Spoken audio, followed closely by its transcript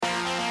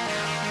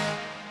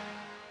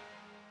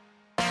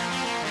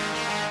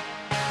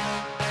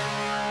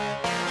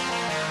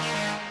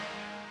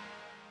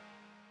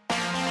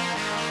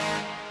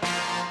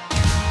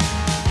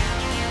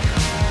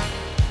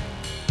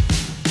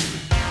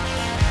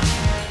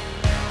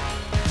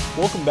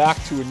Welcome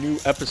back to a new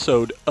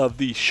episode of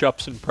the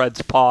Shups and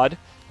Preds pod.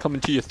 Coming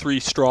to you three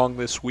strong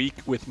this week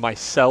with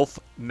myself,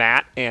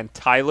 Matt, and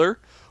Tyler.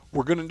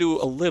 We're going to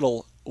do a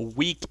little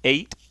Week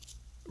 8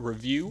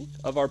 review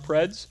of our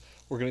Preds.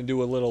 We're going to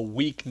do a little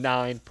Week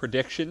 9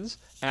 predictions,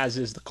 as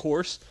is the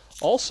course.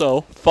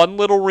 Also, fun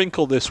little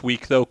wrinkle this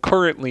week, though.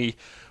 Currently,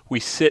 we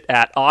sit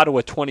at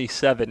Ottawa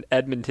 27,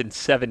 Edmonton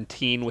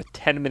 17 with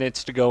 10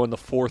 minutes to go in the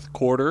fourth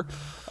quarter.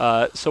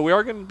 So we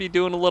are going to be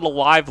doing a little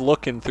live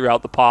looking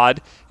throughout the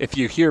pod. If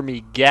you hear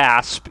me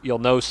gasp, you'll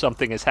know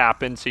something has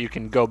happened, so you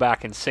can go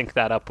back and sync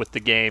that up with the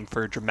game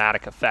for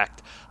dramatic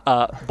effect.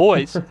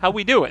 Boys, how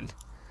we doing?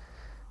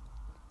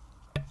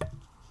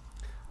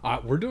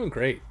 We're doing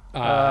great.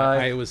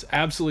 I was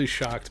absolutely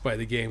shocked by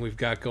the game we've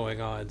got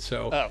going on.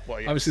 So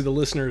obviously the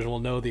listeners will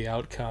know the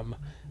outcome.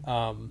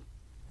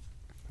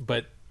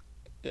 But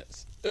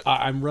Yes.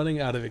 I'm running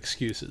out of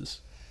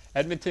excuses.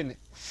 Edmonton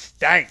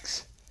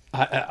stinks.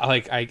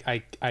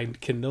 I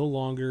can no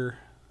longer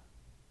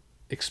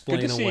explain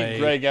Good to see away.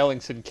 Greg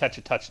Ellingson catch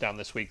a touchdown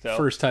this week, though.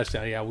 First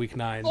touchdown, yeah, week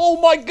 9.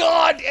 Oh my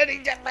God!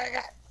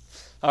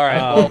 All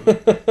right.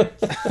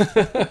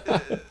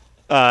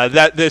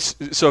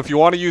 So if you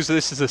want to use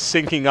this as a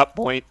syncing up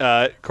point,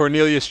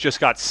 Cornelius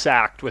just got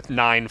sacked with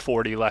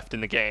 9:40 left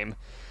in the game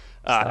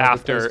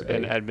after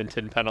an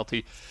Edmonton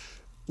penalty.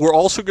 We're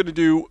also going to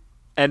do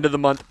end of the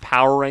month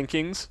power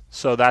rankings,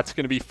 so that's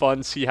going to be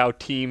fun. See how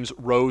teams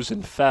rose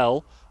and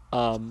fell.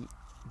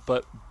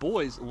 But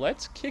boys,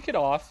 let's kick it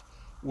off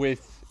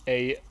with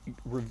a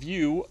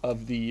review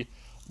of the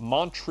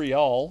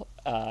Montreal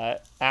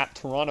at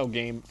Toronto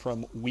game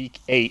from Week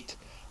 8.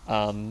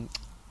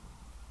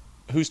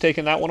 Who's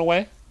taking that one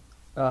away?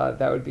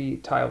 That would be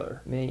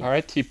Tyler, me. All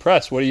right,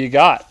 T-Press, what do you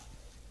got?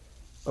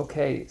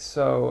 Okay,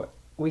 so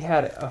we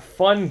had a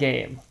fun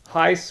game,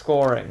 high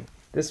scoring.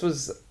 This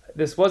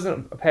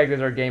wasn't pegged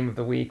as our game of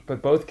the week,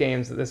 but both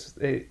games this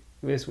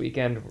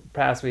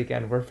past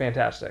weekend, were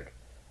fantastic.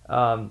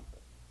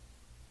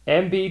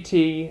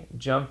 MBT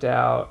jumped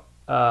out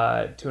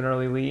to an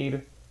early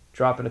lead,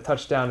 dropping a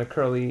touchdown to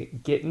Curly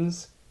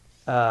Gittins.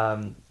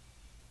 And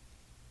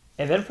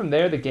then from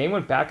there, the game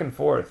went back and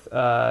forth.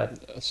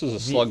 This was a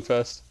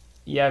slugfest.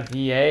 Yeah,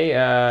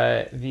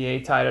 VA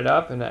tied it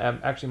up, and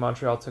actually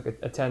Montreal took a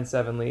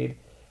 10-7 lead.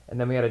 And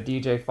then we had a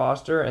DJ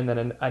Foster, and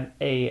then an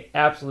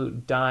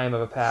absolute dime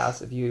of a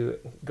pass. If you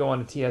go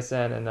on to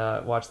TSN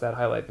and watch that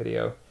highlight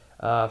video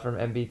from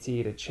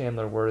MBT to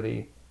Chandler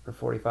Worthy for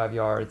 45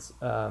 yards.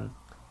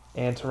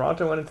 And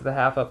Toronto went into the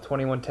half up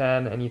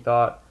 21-10, and you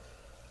thought,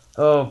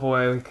 oh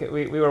boy,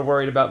 we were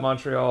worried about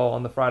Montreal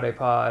on the Friday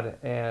pod,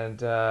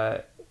 and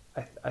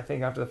I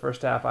think after the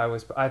first half,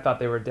 I thought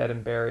they were dead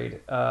and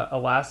buried.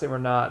 Alas, they were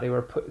not.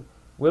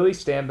 Willie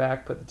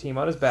Stanback put the team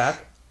on his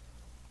back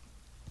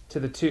to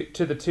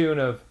the tune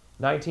of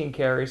 19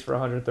 carries for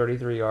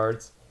 133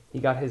 yards. He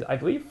got his, I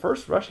believe,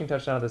 first rushing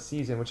touchdown of the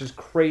season, which is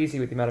crazy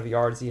with the amount of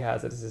yards he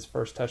has. That is his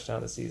first touchdown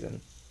of the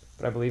season,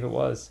 but I believe it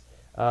was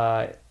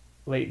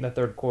late in the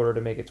third quarter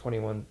to make it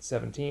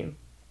 21-17.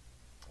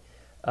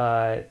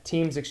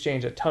 Teams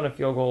exchanged a ton of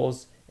field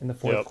goals in the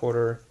fourth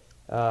quarter.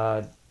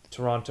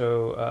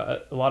 Toronto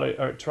had a lot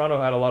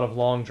of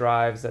long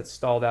drives that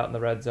stalled out in the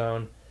red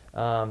zone.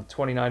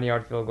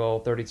 29-yard field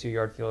goal,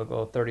 32-yard field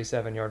goal,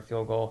 37-yard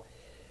field goal.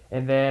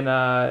 And then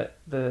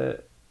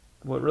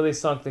what really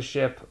sunk the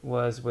ship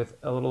was with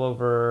a little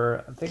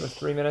over, I think it was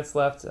 3 minutes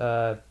left,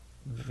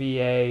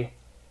 VA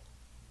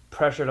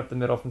pressured up the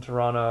middle from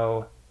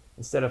Toronto.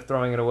 Instead of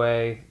throwing it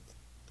away,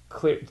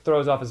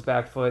 throws off his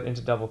back foot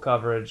into double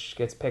coverage,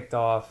 gets picked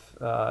off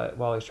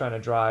while he's trying to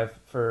drive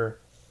to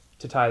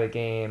tie the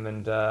game.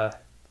 And the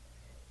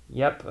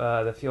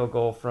field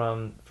goal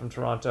from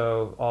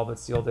Toronto all but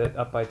sealed it,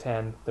 up by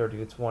 10,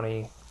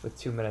 30-20 with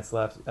 2 minutes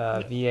left.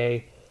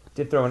 VA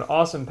did throw an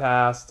awesome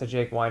pass to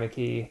Jake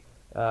Weineke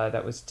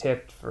that was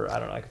tipped for,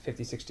 like a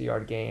 50,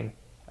 60-yard gain,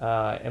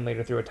 and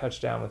later threw a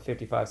touchdown with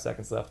 55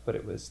 seconds left, but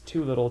it was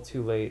too little,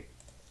 too late.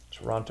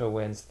 Toronto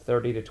wins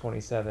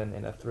 30-27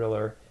 in a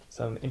thriller.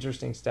 Some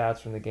interesting stats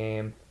from the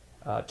game.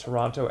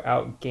 Montreal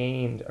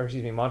outgained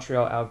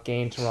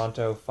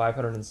Toronto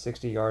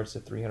 560 yards to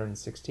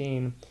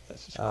 316.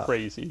 That's just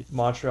crazy.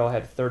 Montreal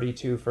had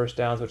 32 first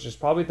downs, which is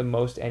probably the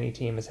most any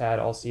team has had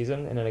all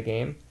season and in a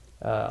game.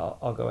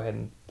 I'll go ahead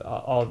and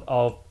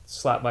I'll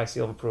slap my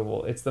seal of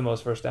approval. It's the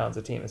most first downs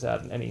a team has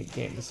had in any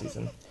game this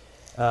season.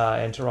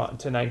 And Toronto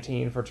to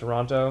 19 for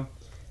Toronto.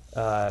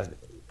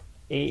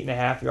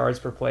 8.5 yards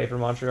per play for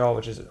Montreal,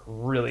 which is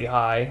really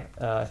high.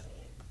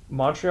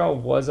 Montreal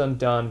was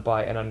undone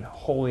by an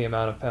unholy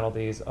amount of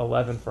penalties,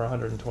 11 for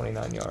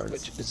 129 yards.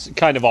 Which is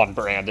kind of on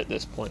brand at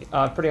this point.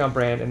 Pretty on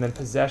brand. And then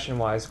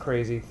possession-wise,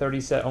 crazy.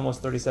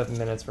 Almost 37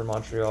 minutes for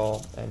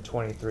Montreal and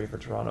 23 for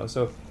Toronto.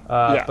 So,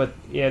 But,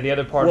 yeah, the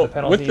other part of the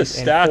penalties. With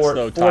the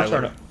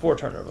stats, four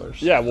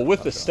turnovers. Yeah, well,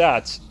 with the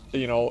stats,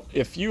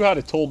 if you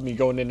had told me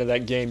going into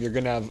that game you're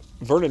going to have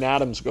Vernon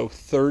Adams go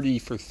 30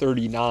 for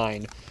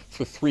 39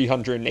 for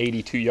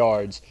 382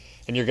 yards,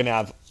 and you're going to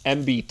have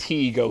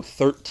MBT go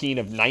 13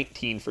 of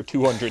 19 for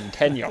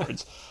 210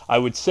 yards, I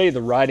would say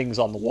the writing's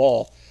on the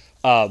wall.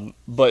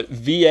 But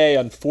VA,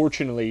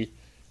 unfortunately,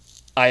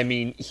 I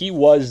mean, he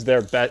was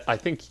their best. I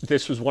think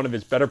this was one of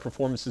his better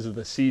performances of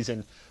the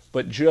season,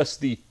 but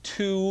just the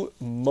two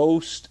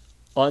most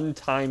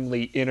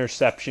untimely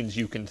interceptions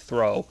you can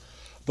throw.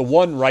 The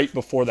one right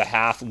before the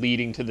half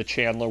leading to the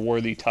Chandler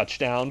Worthy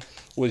touchdown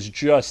was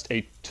just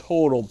a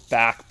total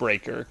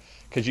backbreaker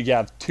because you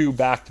have two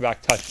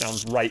back-to-back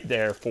touchdowns right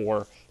there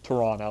for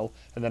Toronto,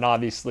 and then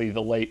obviously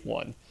the late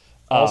one.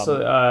 Also,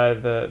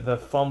 the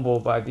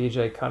fumble by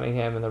B.J.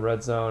 Cunningham in the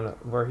red zone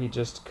where he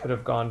just could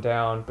have gone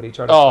down, but he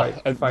tried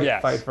to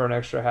fight for an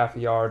extra half a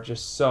yard.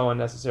 Just so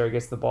unnecessary.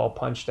 Gets the ball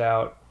punched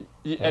out.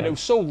 And it was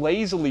so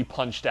lazily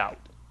punched out.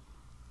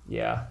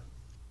 Yeah.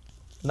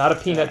 Not a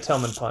Peanut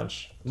Tillman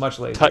punch. Much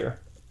lazier.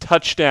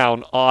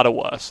 Touchdown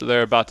Ottawa. So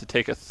they're about to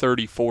take a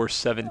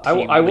 34-17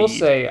 I will lead.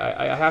 say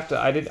I have to.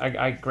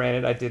 I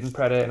granted I didn't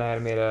pred it, and I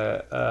had made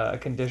a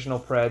conditional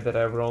pred that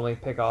I would only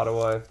pick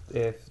Ottawa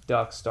if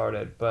Ducks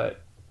started.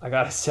 But I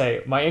gotta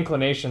say my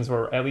inclinations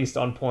were at least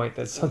on point.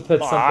 That's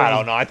something. I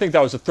don't know. I think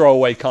that was a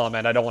throwaway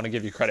comment. I don't want to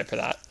give you credit for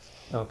that.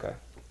 Okay.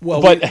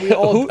 Well, but we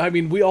all. I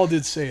mean, we all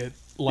did say it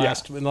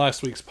in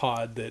last week's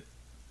pod that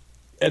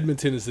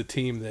Edmonton is the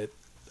team that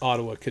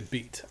Ottawa could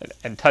beat.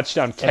 And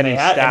touchdown Kenny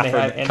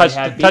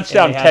Stafford.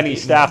 Touchdown Kenny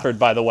Stafford,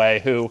 by the way,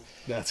 who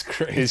that's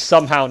great. Is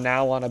somehow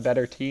now on a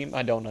better team.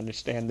 I don't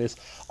understand this.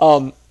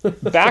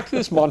 Back to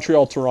this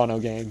Montreal-Toronto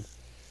game.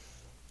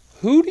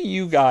 Who do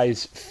you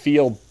guys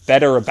feel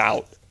better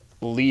about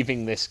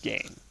leaving this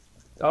game?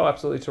 Oh,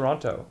 absolutely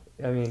Toronto.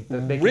 I mean,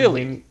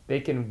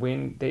 they can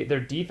win. Their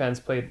defense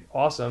played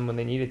awesome when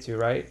they needed to,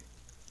 right?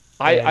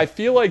 I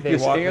feel like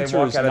this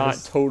answer is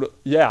not total.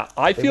 Yeah,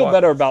 I feel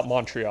better about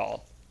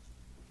Montreal.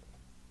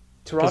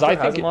 Toronto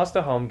hasn't lost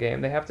a home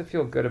game. They have to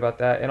feel good about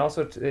that. And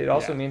also, it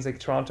also means like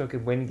Toronto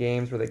could win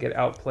games where they get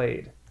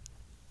outplayed.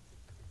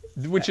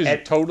 Which is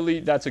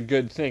that's a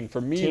good thing.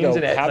 For me,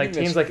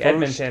 teams like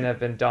Edmonton have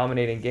been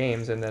dominating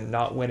games and then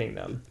not winning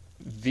them.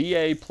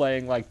 VA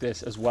playing like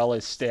this as well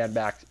as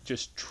Stanback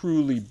just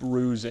truly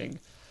bruising.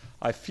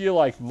 I feel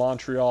like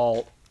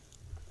Montreal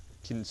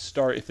can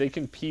start, if they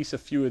can piece a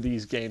few of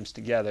these games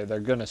together, they're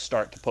going to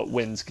start to put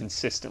wins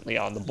consistently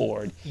on the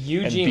board.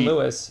 Eugene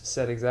Lewis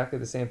said exactly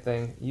the same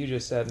thing you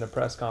just said in a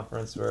press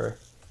conference where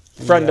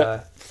friend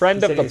of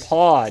the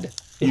pod,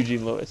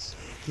 Eugene Lewis.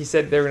 He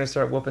said they were going to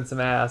start whooping some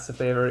ass if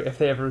they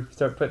ever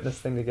start putting this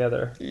thing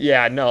together.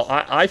 Yeah, no,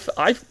 I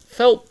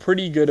felt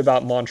pretty good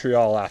about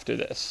Montreal after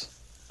this.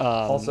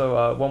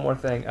 Also, one more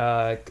thing.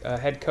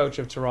 Head coach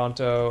of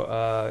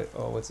Toronto,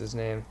 what's his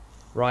name?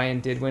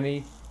 Ryan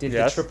Didwinny did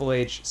the Triple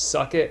H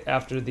suck it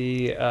after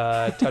the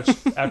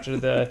after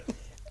the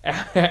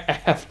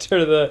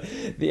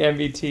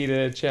MVT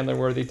to Chandler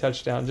Worthy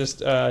touchdown.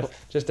 Just a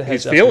heads up.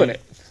 He's feeling it.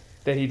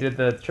 That he did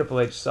the Triple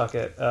H suck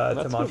it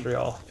to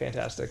Montreal. Good.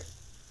 Fantastic.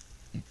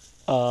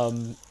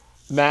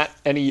 Matt,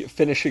 any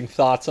finishing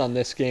thoughts on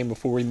this game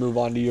before we move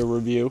on to your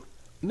review?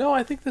 No,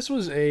 I think this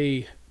was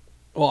I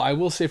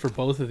will say for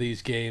both of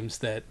these games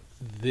that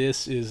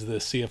this is the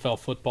CFL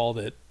football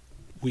that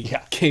we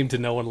came to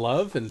know and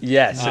love. And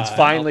yes, it's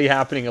finally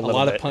happening a little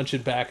bit. A lot of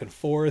punching back and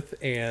forth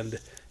and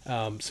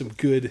some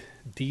good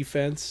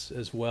defense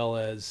as well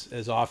as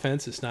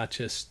offense. It's not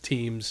just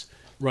teams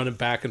running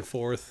back and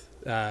forth,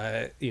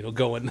 going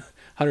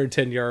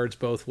 110 yards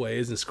both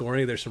ways and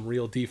scoring. There's some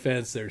real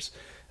defense. There's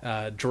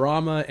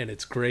drama, and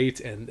it's great.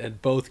 And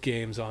both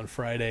games on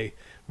Friday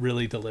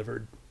really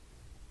delivered.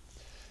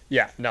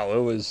 Yeah, no,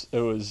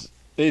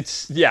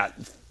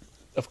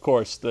 of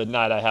course, the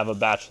night I have a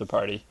bachelor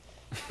party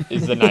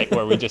is the night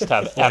where we just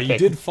have epic. You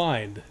did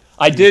find.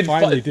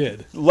 Finally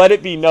did. Let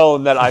it be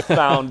known that I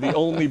found the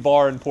only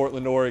bar in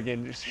Portland,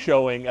 Oregon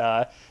showing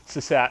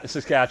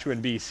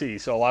Saskatchewan, BC,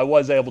 so I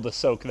was able to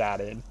soak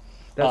that in.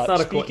 That's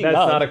not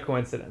a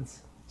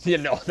coincidence.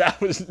 That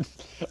was...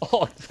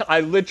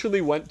 I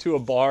literally went to a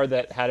bar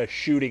that had a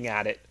shooting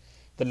at it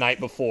the night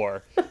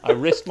before. I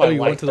risked my life.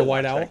 You went to the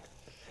White Owl?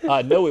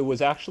 No, it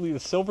was actually the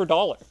Silver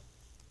Dollar.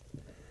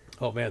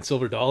 Oh man,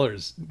 Silver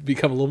Dollar's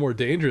become a little more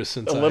dangerous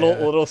since a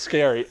little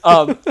scary.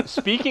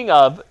 Speaking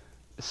of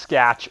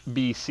Sketch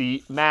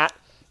BC, Matt,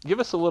 give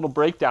us a little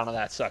breakdown of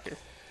that sucker.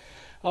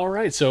 All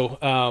right, so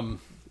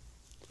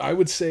I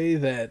would say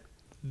that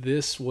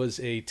this was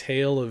a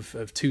tale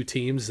of two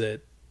teams that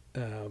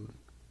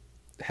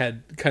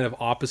had kind of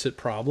opposite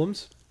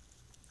problems.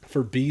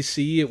 For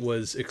BC, it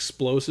was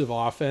explosive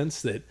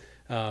offense that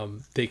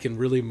they can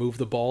really move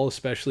the ball,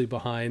 especially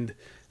behind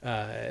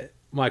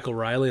Michael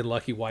Riley and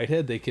Lucky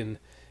Whitehead. They can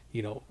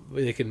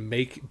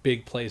make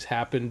big plays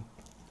happen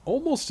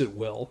almost at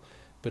will,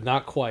 but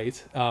not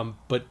quite.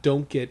 But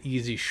don't get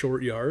easy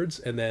short yards.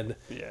 And then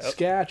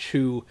Sketch,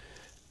 who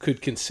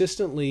could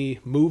consistently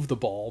move the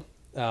ball,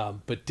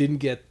 but didn't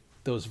get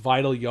those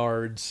vital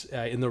yards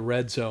in the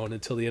red zone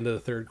until the end of the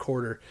third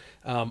quarter.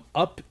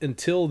 Up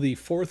until the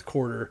fourth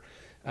quarter,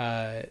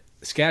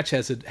 Sketch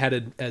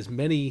had as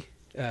many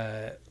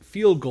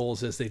field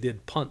goals as they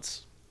did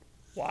punts.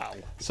 Wow.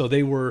 So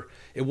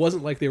it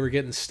wasn't like they were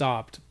getting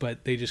stopped,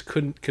 but they just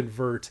couldn't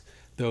convert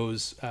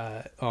those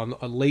on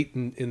late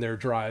in their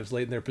drives,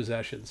 late in their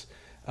possessions.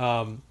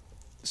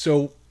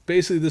 So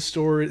basically,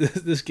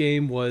 this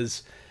game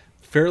was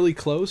fairly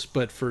close,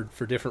 but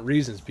for different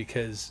reasons,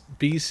 because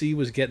BC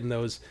was getting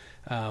those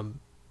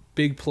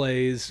big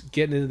plays,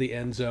 getting into the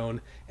end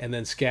zone, and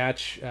then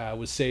Sketch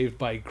was saved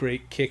by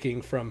great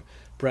kicking from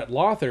Brett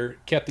Lothar,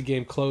 kept the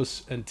game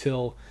close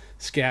until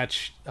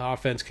Sketch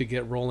offense could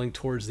get rolling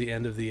towards the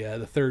end of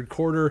the third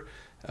quarter,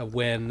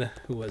 when,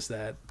 who was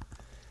that?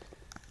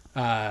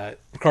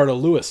 Ricardo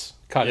Lewis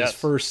caught his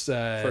first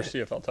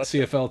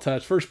CFL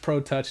touch, first pro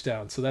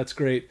touchdown. So that's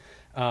great.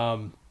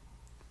 And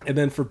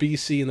then for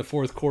BC in the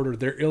fourth quarter,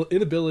 their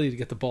inability to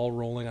get the ball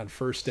rolling on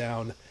first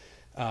down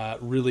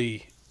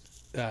really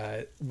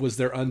was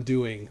their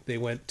undoing. They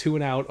went 2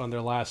 and out on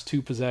their last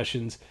 2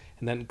 possessions,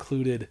 and that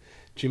included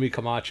Jimmy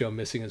Camacho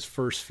missing his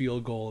first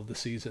field goal of the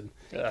season.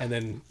 Yeah. And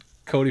then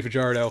Cody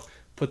Fajardo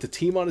put the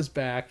team on his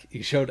back.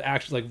 He showed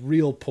actually like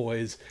real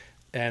poise.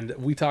 And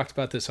we talked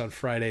about this on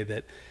Friday,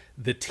 that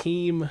the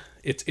team,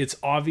 it's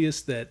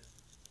obvious that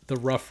the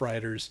Rough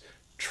Riders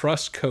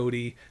trust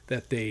Cody,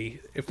 that they,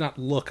 if not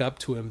look up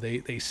to him,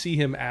 they see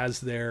him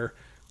as their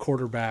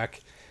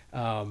quarterback,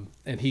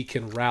 and he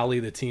can rally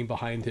the team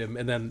behind him.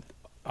 And then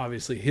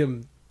obviously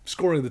him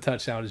scoring the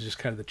touchdown is just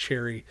kind of the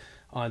cherry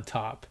on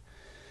top.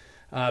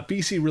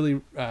 BC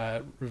really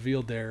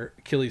revealed their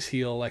Achilles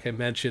heel, like I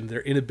mentioned,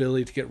 their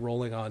inability to get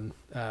rolling on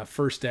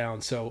first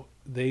down. So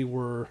they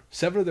were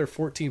 7 of their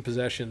 14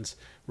 possessions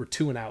were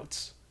 2 and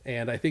outs.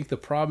 And I think the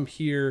problem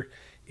here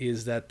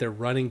is that their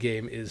running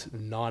game is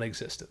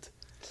non-existent.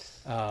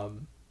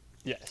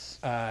 Yes.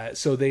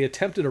 So they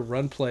attempted a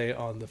run play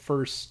on the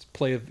first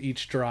play of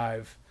each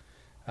drive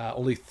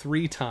only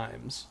 3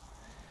 times.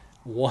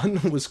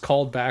 One was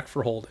called back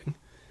for holding.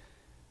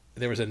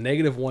 There was a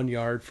 -1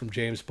 yard from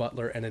James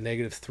Butler and a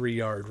 -3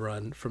 yard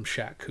run from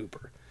Shaq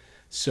Cooper.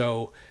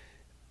 So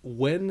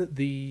when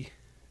a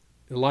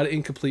lot of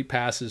incomplete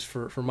passes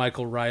for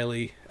Michael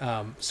Riley.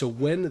 So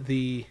when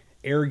the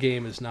air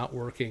game is not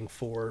working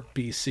for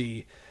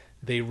BC,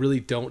 they really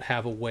don't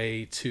have a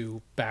way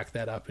to back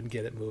that up and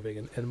get it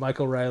moving. And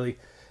Michael Riley,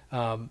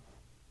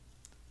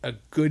 a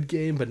good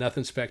game, but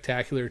nothing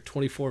spectacular.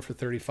 24 for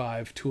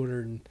 35,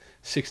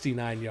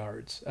 269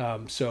 yards.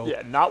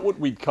 Yeah, not what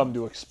we'd come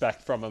to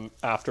expect from him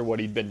after what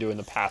he'd been doing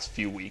the past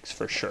few weeks,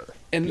 for sure.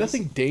 And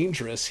nothing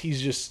dangerous.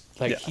 He's just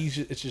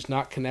it's just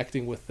not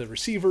connecting with the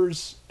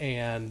receivers.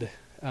 And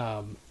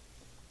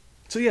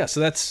so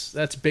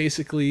that's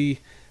basically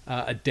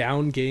a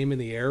down game in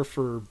the air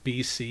for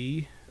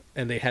BC,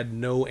 and they had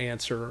no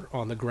answer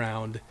on the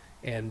ground,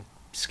 and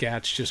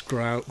Sketch just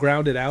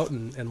grounded out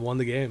and won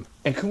the game.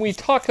 And can we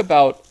talk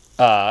about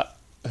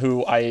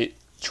who I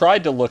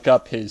tried to look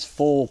up his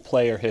full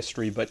player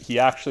history, but he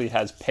actually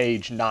has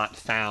page not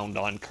found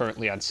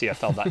currently on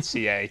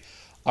CFL.ca.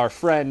 Our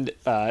friend,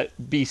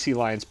 BC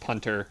Lions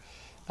punter,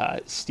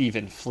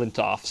 Stephen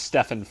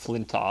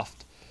Flintoff.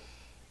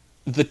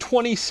 The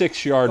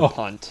 26-yard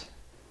punt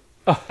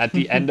at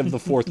the end of the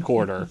fourth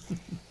quarter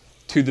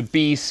to the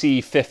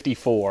BC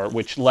 54,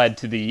 which led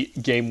to the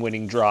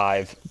game-winning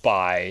drive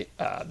by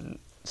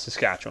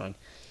Saskatchewan.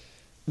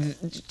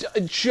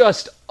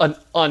 Just an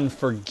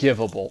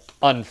unforgivable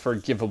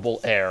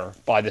error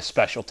by the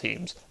special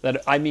teams.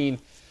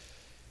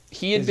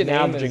 He'd been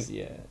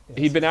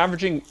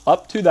averaging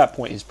up to that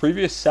point. His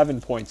previous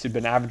 7 points, he'd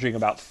been averaging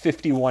about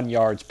 51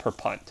 yards per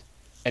punt,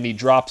 and he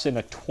drops in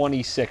a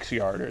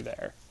 26-yarder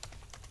there.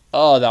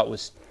 Oh, that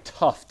was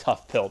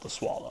tough pill to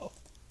swallow.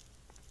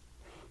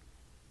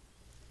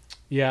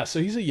 Yeah,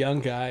 so he's a young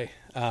guy,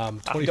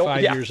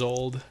 25 years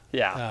old.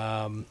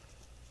 Yeah.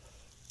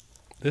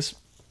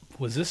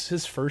 Was this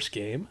his first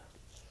game?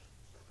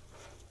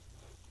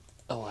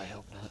 Oh, I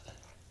hope not.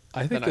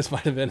 I think this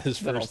might have been his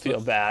first. I don't feel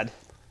bad.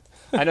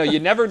 I know, you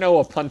never know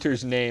a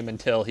punter's name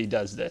until he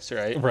does this,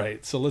 right?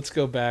 Right. So let's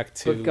go back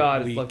to Good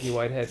God, is Lucky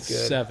Whitehead good.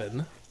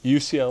 7.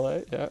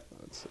 UCLA, yeah.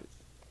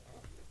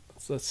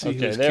 Let's see.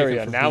 Okay, there we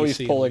go. Now he's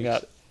pulling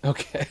up.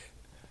 Okay.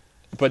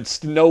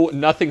 But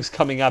nothing's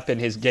coming up in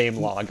his game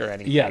log or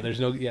anything. Yeah, there's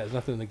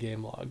nothing in the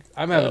game log.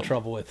 I'm having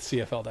trouble with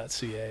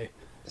CFL.ca.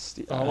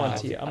 I'm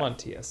on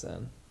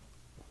TSN.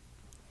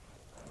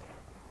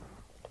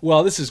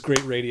 Well, this is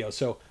great radio.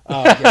 So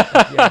I'll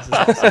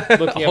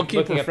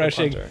keep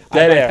refreshing.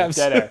 Dead air. I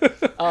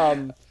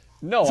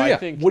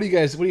think. What do you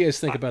guys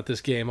think about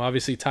this game?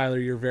 Obviously, Tyler,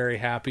 you're very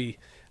happy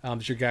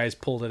that your guys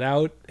pulled it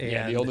out.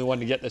 And the only one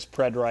to get this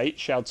pred right.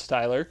 Shouts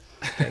Tyler.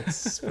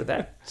 Thanks for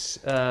that.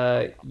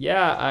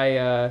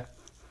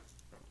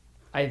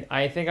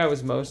 I think I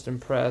was most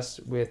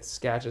impressed with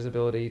Sketch's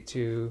ability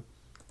to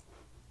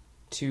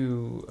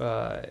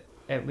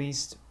at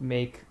least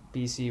make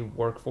BC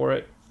work for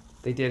it.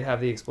 They did have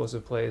the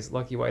explosive plays.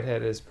 Lucky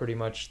Whitehead is pretty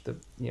much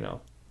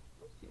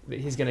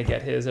he's going to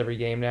get his every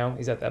game now.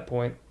 He's at that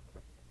point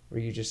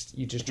where you just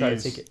try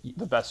to take it.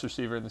 The best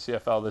receiver in the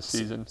CFL this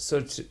season.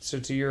 So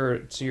to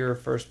your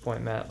first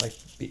point, Matt,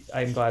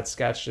 I'm glad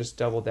Sketch just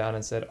doubled down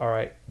and said, "All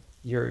right,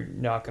 you're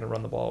not going to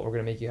run the ball. We're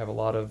going to make you have a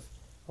lot of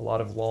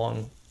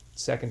long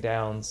second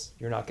downs.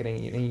 You're not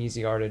getting any easy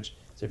yardage."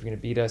 So if you're going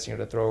to beat us, you're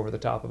going to throw over the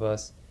top of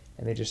us.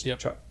 And they just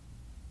try.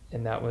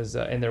 And that was,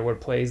 and there were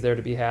plays there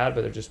to be had,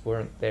 but they just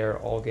weren't there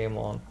all game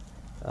long.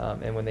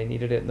 And when they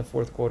needed it in the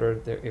fourth quarter,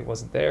 it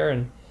wasn't there,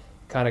 and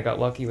kind of got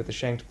lucky with the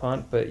shanked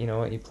punt. But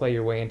you play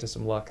your way into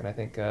some luck, and I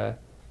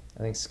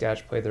think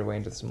Sketch played their way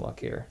into some luck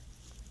here.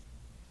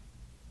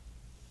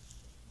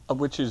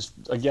 Which is,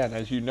 again,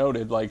 as you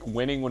noted, like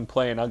winning when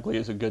playing ugly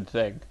is a good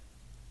thing.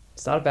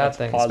 It's not a bad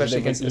thing,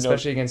 especially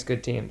positive, against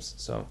good teams.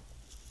 So,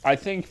 I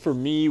think for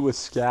me with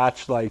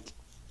Sketch, like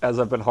as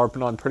I've been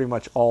harping on pretty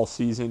much all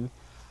season,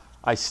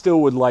 I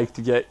still would like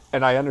to get,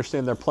 and I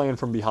understand they're playing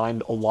from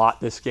behind a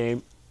lot this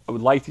game. I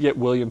would like to get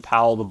William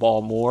Powell the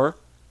ball more.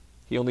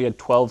 He only had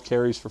 12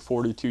 carries for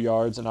 42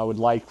 yards, and I would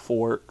like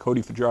for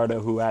Cody Fajardo,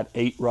 who had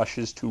 8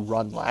 rushes, to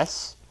run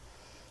less.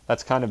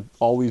 That's kind of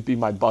always be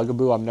my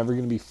bugaboo. I'm never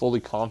going to be fully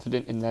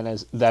confident in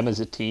them as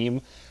a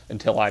team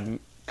until I'm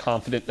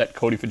confident that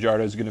Cody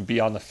Fajardo is going to be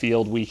on the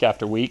field week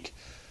after week.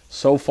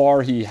 So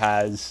far, he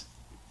has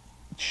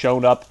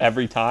shown up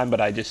every time,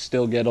 but I just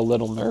still get a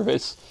little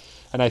nervous.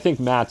 And I think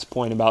Matt's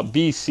point about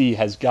BC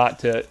has got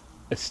to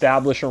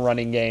establish a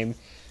running game,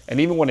 and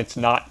even when it's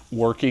not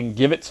working,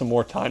 give it some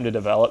more time to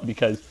develop,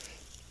 because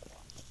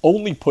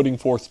only putting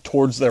forth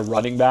towards their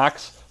running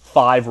backs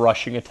 5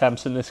 rushing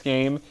attempts in this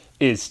game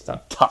is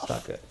tough. It's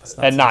not good.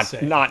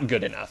 And not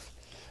good enough.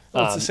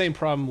 Well, it's the same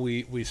problem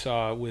we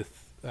saw with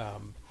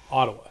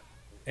Ottawa.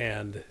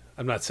 And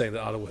I'm not saying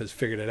that Ottawa has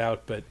figured it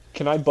out, but...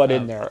 Can I butt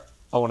in there?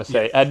 I want to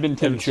say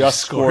Edmonton just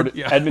scored.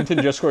 Yeah.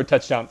 Edmonton just scored a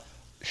touchdown.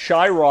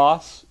 Shai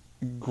Ross,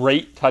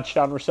 great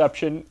touchdown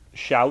reception,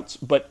 shouts,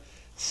 but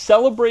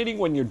celebrating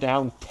when you're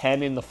down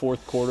 10 in the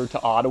fourth quarter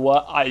to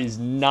Ottawa is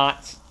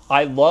not...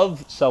 I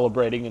love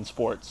celebrating in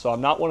sports, so I'm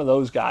not one of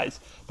those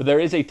guys. But there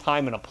is a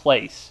time and a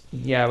place.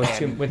 Yeah, with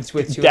two and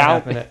a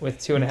half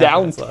minutes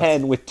down left.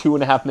 10 with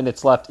 2.5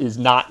 minutes left is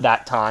not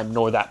that time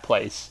nor that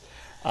place.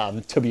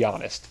 To be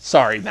honest.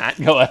 Sorry,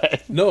 Matt. Go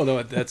ahead.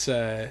 No, that's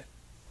I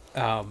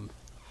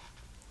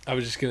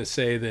was just gonna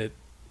say that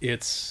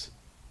it's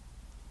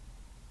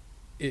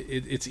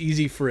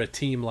easy for a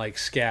team like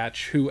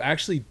Sketch, who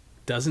actually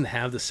doesn't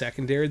have the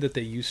secondary that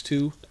they used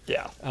to.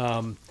 Yeah.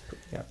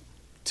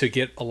 To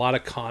get a lot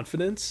of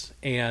confidence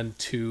and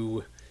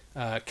to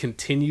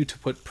continue to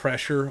put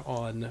pressure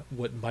on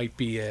what might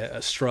be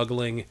a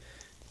struggling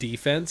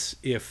defense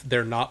if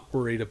they're not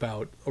worried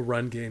about a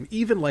run game,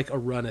 even like a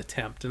run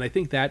attempt. And I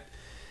think that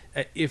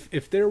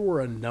if there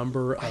were a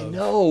number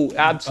of,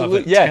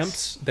 absolutely, of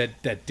attempts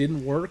that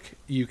didn't work,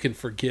 you can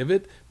forgive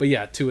it. But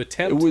yeah, to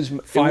attempt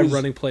 5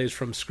 running plays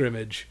from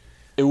scrimmage.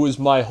 It was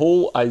my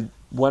whole... I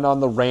went on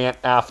the rant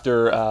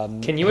after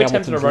Can you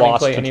Hamilton's attempt a running loss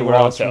play to anywhere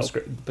else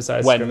Toronto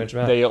besides when scrimmage,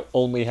 Matt? they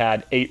only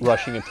had 8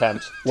 rushing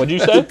attempts. What did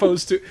you say?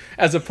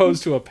 As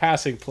opposed to a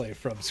passing play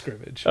from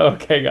scrimmage.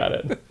 Okay, got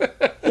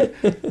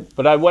it.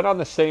 But I went on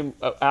the same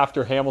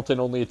after Hamilton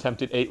only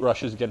attempted 8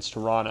 rushes against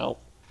Toronto,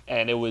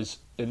 and it was,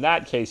 in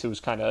that case, it was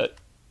kind of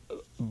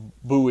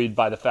buoyed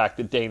by the fact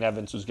that Dane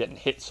Evans was getting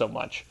hit so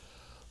much.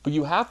 But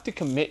you have to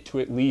commit to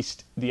at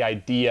least the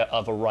idea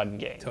of a run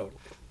game. Totally.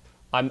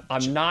 I'm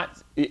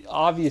not,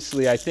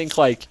 obviously, I think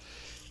like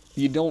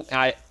you don't,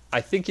 I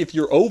think if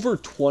you're over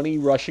 20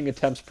 rushing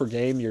attempts per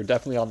game, you're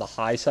definitely on the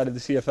high side of the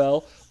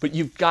CFL, but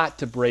you've got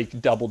to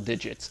break double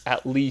digits.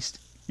 At least,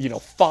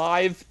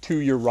 5 to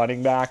your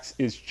running backs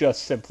is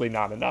just simply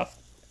not enough.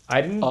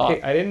 I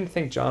didn't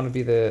think John would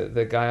be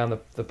the guy on the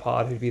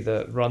pod who'd be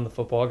the run the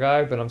football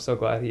guy, but I'm so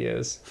glad he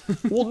is.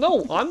 Well,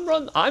 no, I'm He's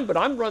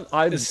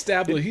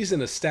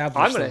an established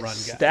I'm the going to run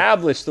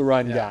establish the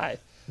run guy.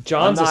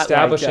 John's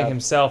establishing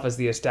himself as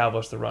the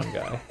established the run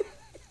guy.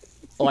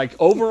 Like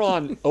over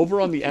on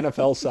the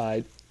NFL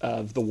side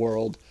of the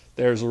world,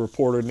 there's a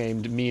reporter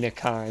named Mina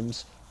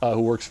Kimes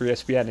who works for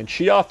ESPN, and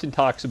she often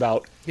talks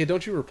about... Yeah,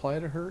 don't you reply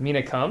to her?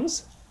 Mina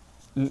Kimes?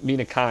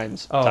 Mina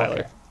Kimes, oh,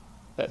 Tyler.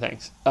 Okay.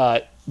 Thanks.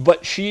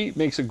 But she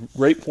makes a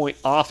great point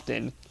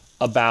often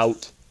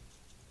about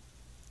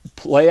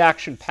play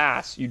action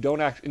pass. You don't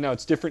actually... Now,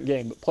 it's a different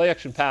game, but play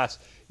action pass...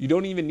 You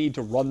don't even need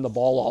to run the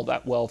ball all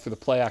that well for the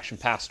play-action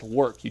pass to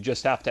work. You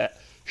just have to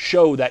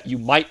show that you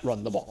might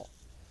run the ball.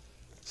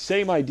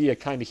 Same idea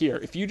kind of here.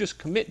 If you just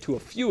commit to a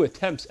few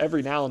attempts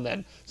every now and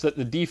then so that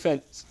the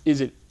defense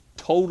isn't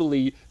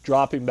totally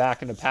dropping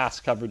back into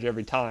pass coverage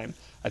every time,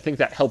 I think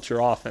that helps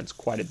your offense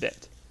quite a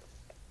bit.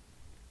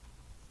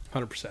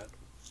 100%.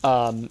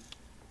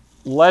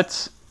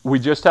 We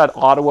just had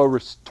Ottawa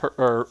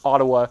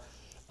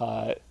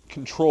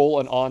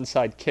control an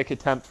onside kick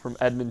attempt from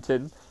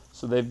Edmonton.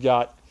 So they've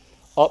got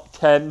up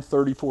 10,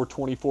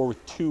 34-24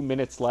 with 2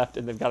 minutes left,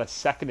 and they've got a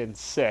 2nd and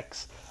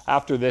 6.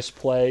 After this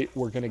play,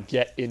 we're going to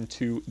get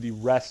into the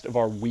rest of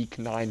our Week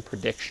 9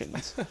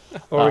 predictions.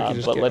 Or we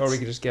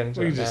could just get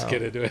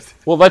into it.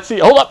 Well, let's see.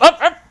 Hold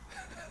up.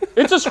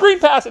 It's a screen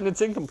pass, and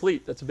it's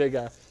incomplete. That's a big...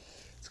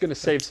 it's going to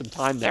save some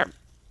time there.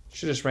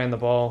 Should have just ran the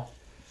ball.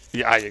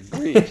 Yeah, I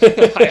agree.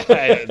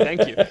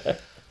 Thank you.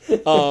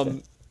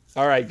 All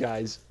right,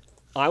 guys.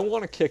 I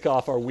want to kick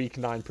off our Week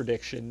 9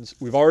 predictions.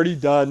 We've already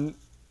done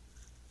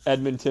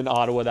Edmonton,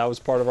 Ottawa. That was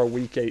part of our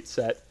Week 8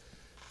 set.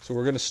 So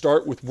we're going to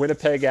start with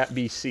Winnipeg at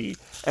BC.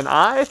 And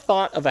I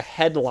thought of a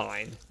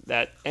headline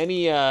that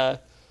any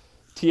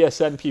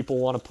TSN people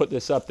want to put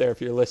this up there if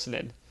you're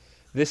listening.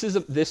 This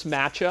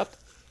matchup,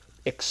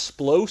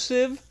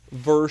 explosive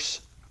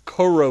versus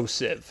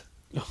corrosive.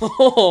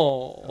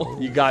 Oh,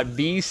 You got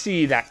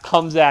BC that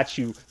comes at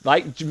you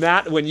like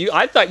Matt.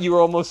 I thought you were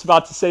almost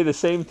about to say the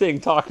same thing,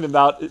 talking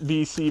about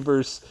BC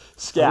versus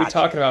Scat. Are we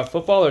talking about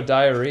football or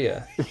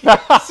diarrhea?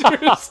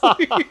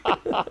 seriously.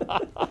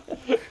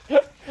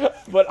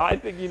 But I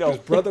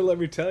think Brother, let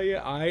me tell you,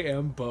 I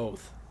am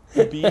both.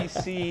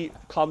 BC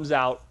comes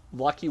out,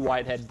 Lucky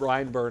Whitehead,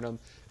 Brian Burnham,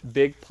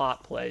 big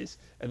pot plays.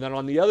 And then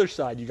on the other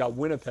side, you got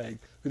Winnipeg,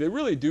 who they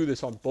really do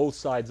this on both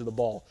sides of the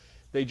ball.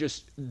 They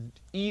just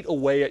eat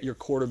away at your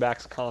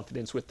quarterback's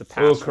confidence with the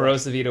pass. Oh, rush.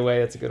 corrosive eat away.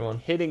 That's a good one.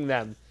 Hitting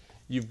them.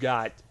 You've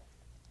got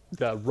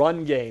the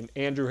run game.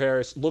 Andrew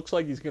Harris looks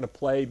like he's going to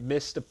play.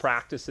 Missed a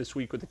practice this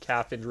week with a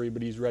calf injury,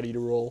 but he's ready to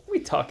roll. What are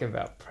we talking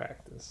about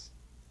practice?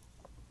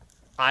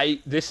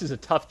 This is a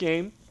tough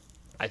game.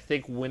 I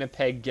think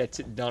Winnipeg gets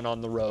it done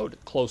on the road.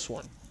 Close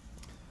one.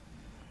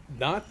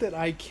 Not that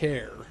I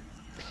care,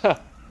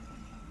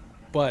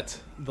 but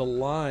the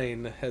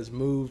line has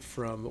moved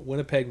from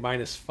Winnipeg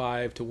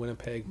 -5 to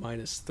Winnipeg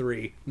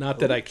 -3. Not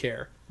that I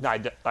care. No,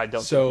 I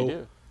don't So- think you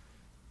do.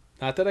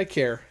 Not that I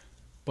care,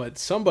 but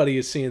somebody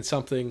is seeing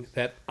something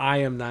that I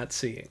am not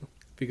seeing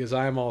because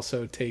I am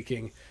also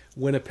taking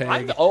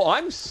Winnipeg.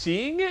 I'm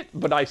seeing it,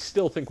 but I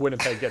still think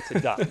Winnipeg gets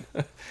it done.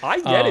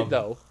 I get it,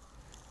 though.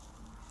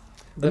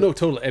 No,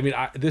 totally. I mean,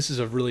 this is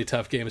a really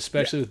tough game,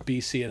 especially with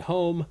BC at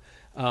home.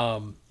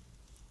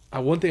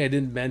 One thing I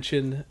didn't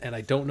mention, and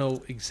I don't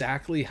know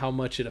exactly how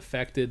much it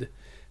affected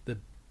the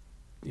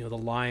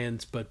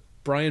Lions, but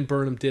Brian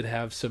Burnham did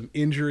have some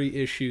injury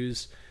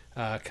issues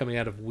coming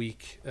out of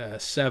week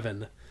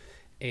 7,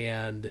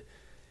 and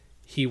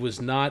he was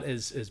not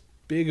as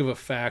big of a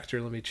factor.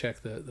 Let me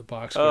check the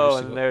box score. Oh,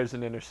 and there's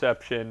an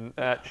interception.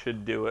 That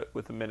should do it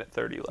with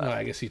 1:30 left. No,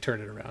 I guess he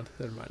turned it around.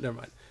 Never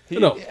mind. He-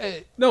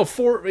 No,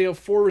 four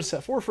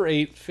for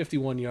 8,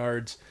 51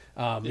 yards.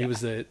 He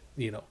was the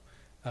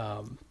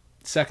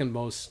second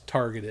most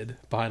targeted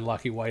behind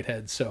Lucky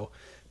Whitehead. So,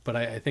 but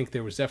I think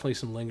there was definitely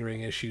some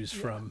lingering issues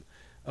from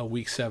a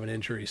week 7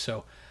 injury.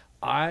 So,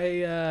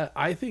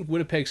 I think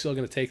Winnipeg's still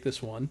going to take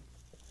this one,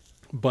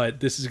 but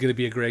this is going to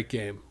be a great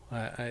game.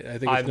 I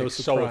think it's no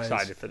so surprise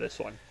excited for this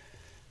one.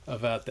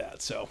 about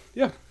that. So,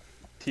 yeah.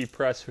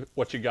 T-Press,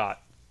 what you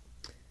got?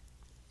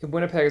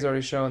 Winnipeg has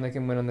already shown they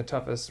can win in the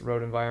toughest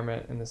road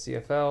environment in the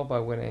CFL by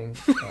winning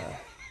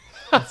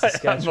in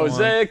Saskatchewan.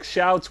 Mosaic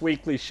shouts,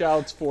 weekly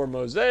shouts for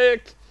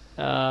Mosaic.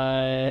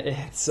 I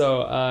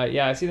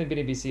see them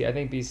beating BC. I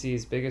think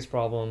BC's biggest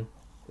problem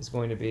is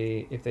going to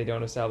be if they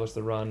don't establish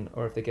the run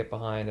or if they get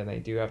behind and they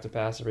do have to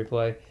pass every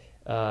play.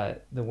 The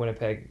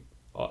Winnipeg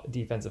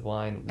defensive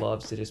line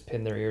loves to just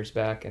pin their ears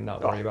back and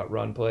not worry about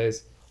run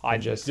plays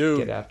and just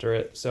get after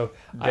it. So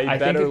I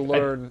better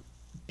learn.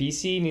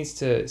 BC needs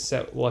to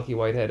set Lucky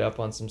Whitehead up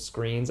on some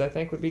screens. I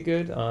think would be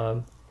good.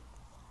 I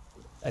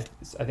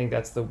think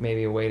that's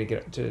maybe a way to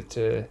get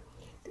to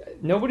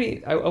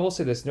nobody. I will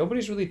say this: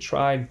 nobody's really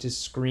tried to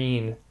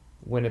screen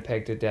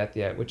Winnipeg to death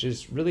yet, which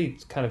is really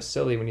kind of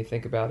silly when you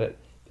think about it,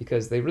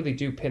 because they really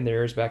do pin their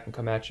ears back and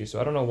come at you. So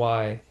I don't know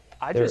why.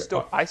 I just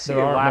don't. I see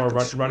there a lack aren't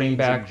more of running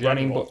back, screens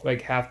in general.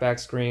 like halfback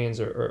screens,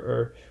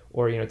 or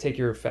take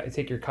your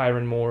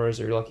Kyron Moores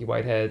or your Lucky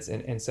Whiteheads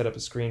and set up a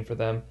screen for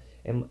them,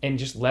 and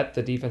just let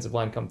the defensive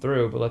line come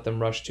through, but let them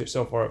rush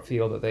so far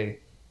upfield that they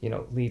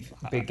leave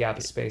a big gap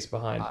of space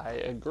behind. I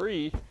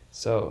agree.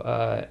 So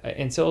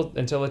until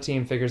the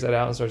team figures that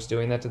out and starts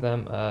doing that to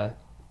them,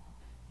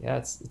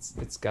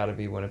 it's got to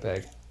be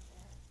Winnipeg.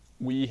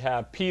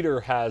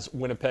 Peter has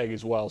Winnipeg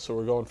as well, so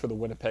we're going for the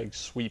Winnipeg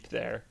sweep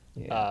there.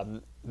 Yeah.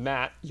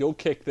 Matt, you'll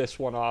kick this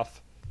one off.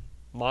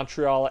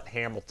 Montreal at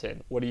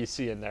Hamilton. What do you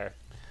see in there?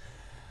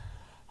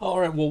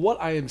 All right. Well,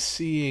 what I am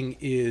seeing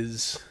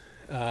is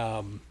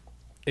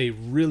a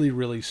really,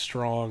 really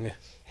strong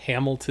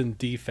Hamilton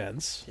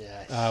defense,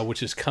 Yes.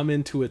 which has come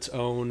into its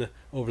own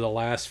over the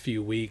last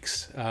few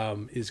weeks,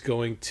 is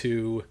going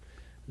to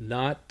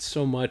not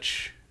so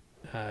much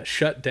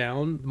shut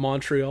down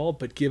Montreal,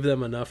 but give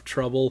them enough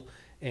trouble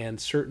and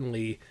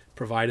certainly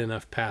provide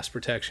enough pass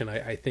protection.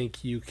 I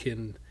think you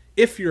can,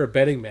 if you're a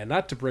betting man,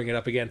 not to bring it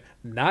up again,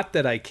 not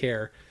that I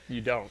care.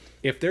 You don't.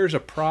 If there's a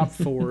prop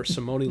for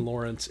Simone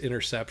Lawrence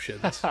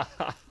interceptions,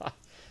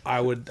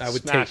 I would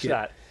Smash take it.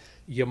 that.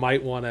 You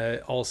might want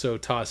to also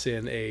toss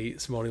in a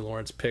Simone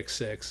Lawrence pick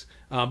 6.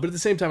 But at the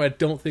same time, I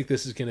don't think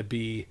this is going to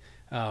be,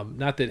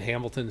 not that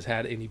Hamilton's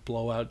had any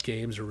blowout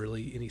games or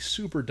really any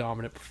super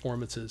dominant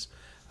performances.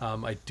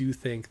 I do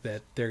think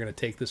that they're going to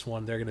take this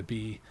one. They're going to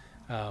be,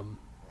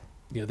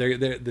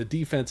 the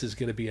defense is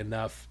going to be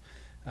enough,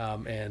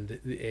 and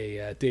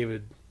a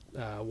David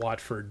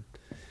Watford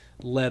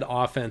led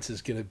offense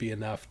is going to be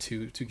enough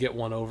to get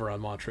one over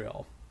on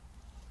Montreal.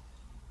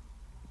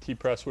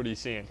 T-Press, what are you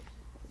seeing?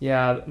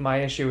 Yeah,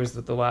 my issue is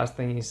that the last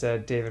thing you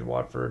said, David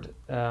Watford.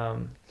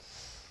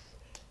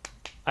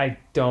 I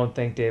don't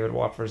think David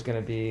Watford is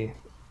going to be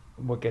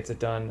what gets it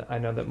done. I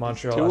know that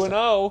Montreal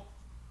 2-0.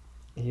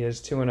 He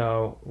is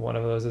 2-0. One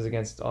of those is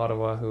against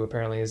Ottawa, who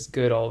apparently is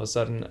good all of a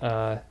sudden.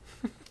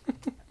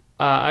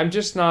 I'm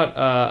just not.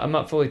 I'm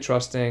not fully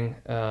trusting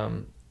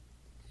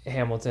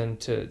Hamilton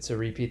to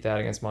repeat that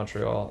against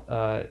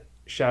Montreal.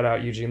 Shout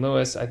out Eugene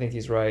Lewis. I think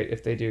he's right.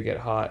 If they do get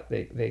hot,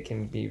 they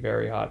can be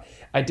very hot.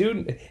 I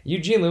do.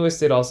 Eugene Lewis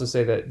did also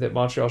say that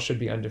Montreal should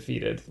be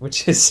undefeated,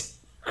 which is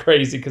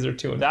crazy because they're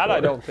 2-4. That I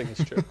don't think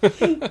is true.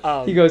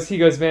 He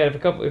goes, man. If a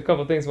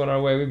couple things went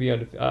our way, we'd be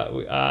undefeated.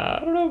 I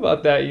don't know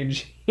about that,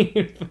 Eugene.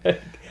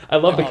 But I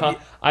love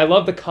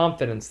the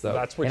confidence though.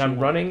 That's what and you I'm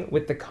want. running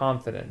with the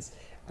confidence.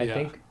 I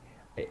think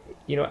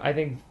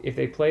if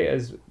they play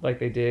as like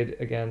they did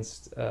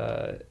against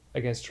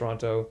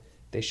Toronto,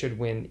 they should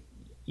win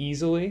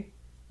easily.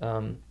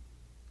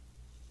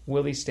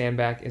 Willie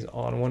Stanback is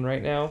on one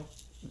right now.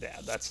 Yeah,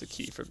 that's the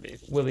key for me.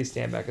 Willie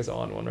Stanback is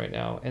on one right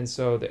now, and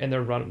so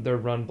their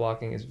run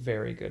blocking is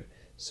very good.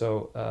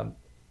 So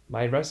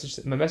my message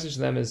to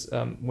them is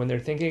when they're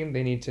thinking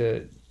they need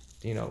to,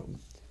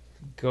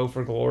 go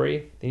for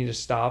glory, they need to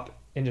stop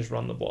and just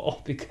run the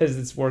ball because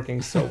it's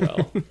working so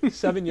well.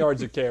 7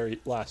 yards a carry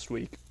last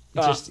week.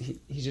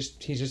 He's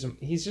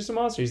just a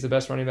monster. He's the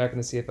best running back in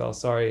the CFL.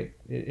 Sorry,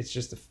 it's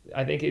just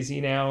I think is he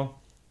now?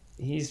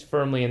 He's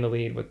firmly in the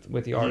lead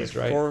with yards, He's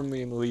right?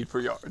 firmly in the lead for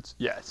yards.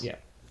 Yes. Yeah.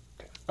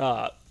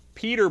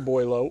 Peter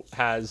Boileau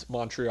has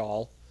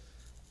Montreal,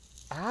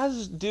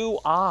 as do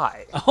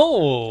I.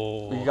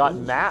 Oh, We got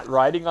Matt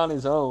riding on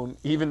his own,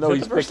 even though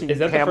he's picking Is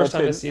that the Hamilton first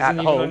time this season at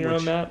you've home. been on your own,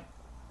 which- Matt?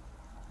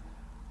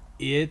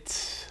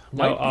 it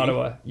No, might be.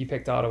 Ottawa. You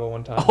picked Ottawa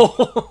one time.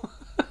 Oh.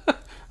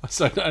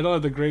 So I don't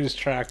have the greatest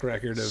track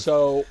record of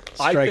So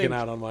I striking think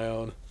out on my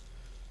own.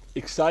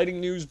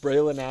 exciting news: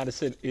 Braylon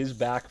Addison is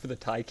back for the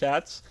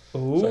Ticats.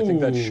 So I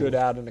think that Ooh. should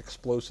add an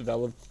explosive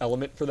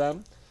element for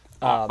them.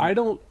 I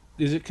don't.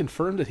 Is it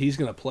confirmed that he's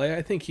going to play?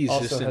 I think he's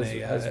Also, just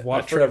in has a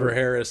Watford Trevor ever-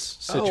 Harris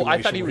Oh, situation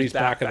I thought he where was he's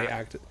back on back. the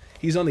active.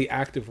 He's on the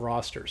active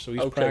roster, so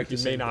he's Okay, he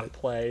practicing. may not but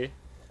play.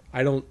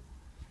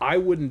 I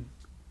wouldn't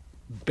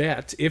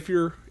bet, if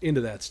you're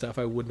into that stuff,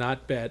 I would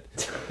not bet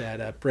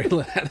that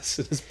Braylon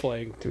Addison is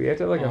playing. Do we have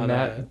to have like a on,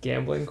 Matt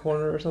gambling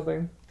corner or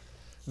something?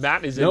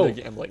 Matt is No,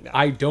 into gambling now.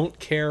 I don't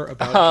care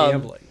about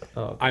gambling.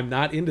 Oh. I'm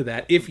not into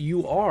that. If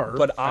you are,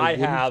 But I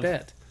wouldn't have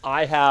bet.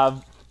 I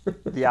have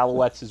the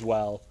Alouettes as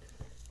well.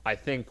 I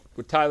think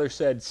what Tyler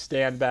said,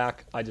 stand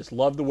back. I just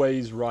love the way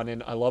he's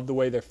running. I love the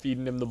way they're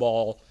feeding him the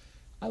ball.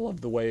 I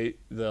love the way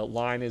the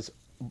line is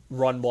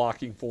run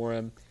blocking for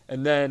him.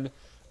 And then,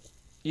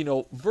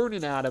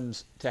 Vernon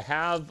Adams, to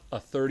have a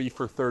 30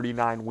 for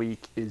 39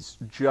 week is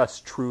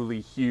just truly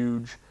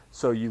huge.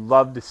 So you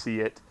love to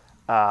see it.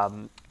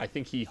 I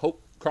think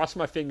cross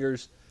my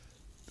fingers.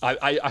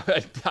 I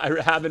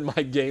have in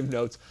my game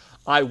notes,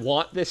 I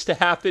want this to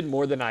happen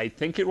more than I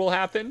think it will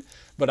happen,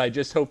 but I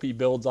just hope he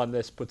builds on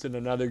this, puts in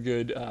another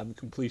good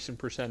completion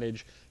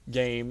percentage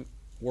game,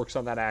 works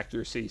on that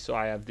accuracy. So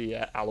I have the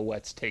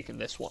Alouettes taking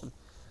this one.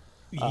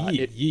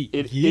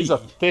 It is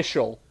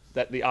official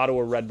that the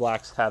Ottawa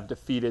Redblacks have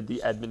defeated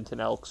the Edmonton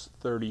Elks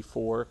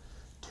 34-24.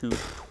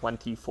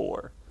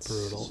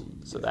 Brutal.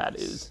 So that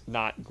is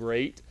not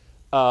great.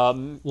 Well,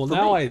 for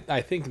now me-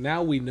 I think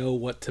now we know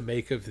what to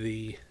make of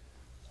the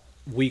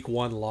week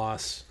 1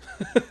 loss.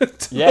 to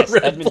Yes, the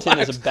Red Edmonton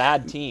is Blacks. a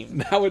bad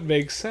team. Now it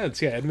makes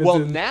sense. Yeah, Edmonton. Well,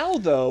 now,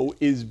 though,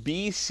 is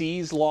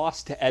BC's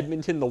loss to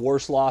Edmonton the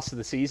worst loss of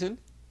the season?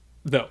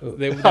 no, that would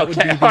be Okay,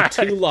 the all right.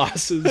 2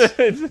 losses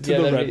to the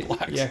that'd Red be-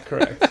 Blacks. Yeah,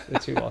 correct. The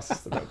 2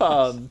 losses to the Red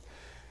Blacks.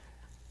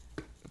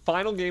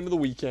 Final game of the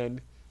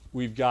weekend,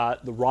 we've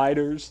got the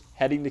Riders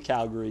heading to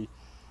Calgary.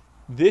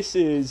 This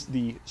is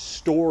the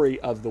story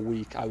of the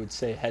week, I would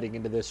say, heading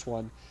into this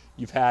one.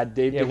 You've had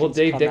Dave Yeah, Dickinson will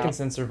Dave come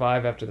Dickinson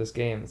survive after this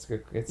game? It's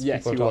good.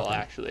 Yes, people he are will,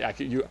 talking.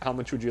 actually. How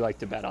much would you like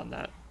to bet on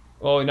that?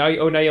 Now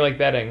you like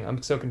betting.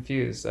 I'm so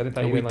confused. I didn't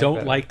thought you we didn't don't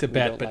betting. like to We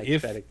bet, don't but like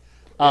if betting.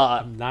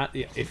 I'm not,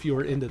 if you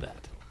were into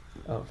that,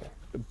 Oh, okay.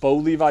 Bo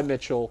Levi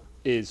Mitchell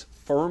is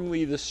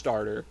firmly the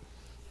starter,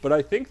 but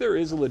I think there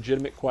is a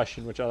legitimate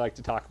question, which I like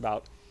to talk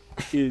about,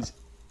 is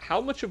how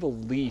much of a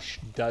leash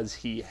does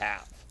he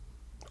have?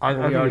 I You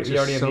already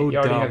have the answer. You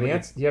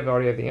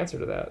already have the answer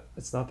to that.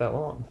 It's not that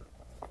long.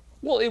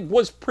 Well, it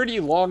was pretty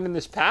long in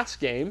this past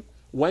game.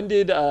 When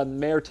did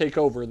Mayer take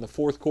over? In the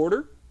fourth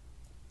quarter?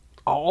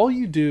 All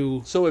you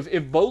do So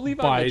if Bo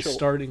Levi by Mitchell...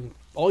 starting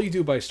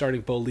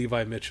Bo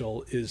Levi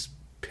Mitchell is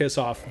piss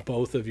off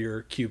both of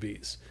your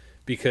QBs,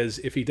 because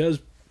if he does,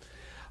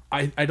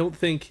 I don't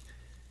think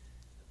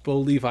Bo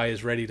Levi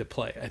is ready to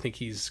play. I think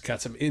he's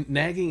got some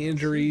nagging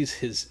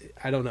injuries.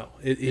 I don't know.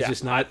 He's Yeah,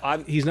 just not.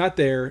 He's not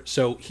there,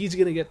 so he's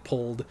going to get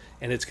pulled,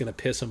 and it's going to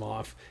piss him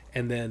off.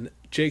 And then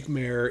Jake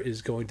Mayer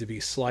is going to be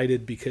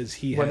slighted because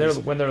When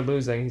they're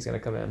losing, he's going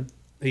to come in.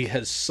 he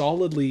has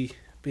solidly.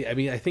 I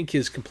mean, I think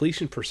his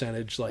completion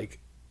percentage, like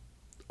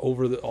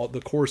over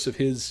the course of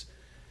his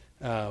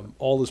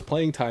all his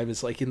playing time,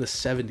 is like in the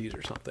 70s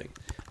or something.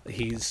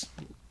 He's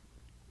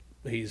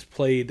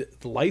played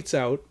the lights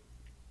out,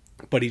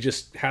 but he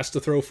just has to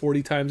throw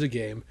 40 times a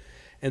game,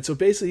 And so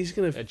basically he's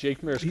going to...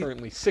 Jake Maier is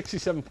currently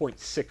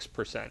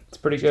 67.6%. It's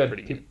pretty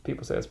good.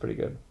 People say it's pretty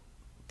good.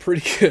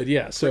 Pretty good,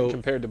 yeah. So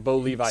compared to Bo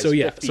Levi's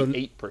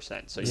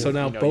 58%. So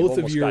now you've both of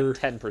almost your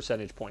got 10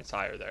 percentage points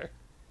higher there.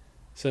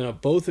 So now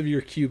both of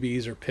your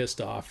QBs are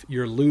pissed off.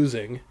 You're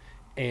losing,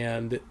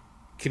 and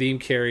Kadeem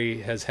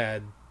Carey has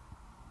had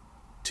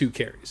 2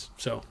 carries.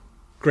 So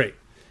great.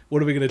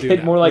 What are we going to do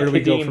now? More like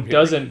Kadeem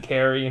doesn't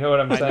carry. You know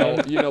what I'm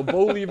saying?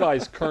 Bo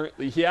Levi's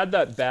currently, he had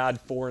that bad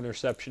 4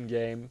 interception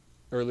game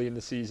early in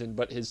the season,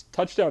 but his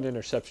touchdown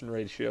interception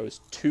ratio is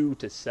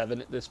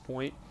 2-7 at this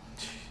point.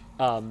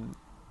 And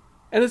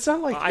it's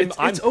not like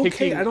it's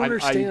okay. I don't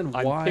understand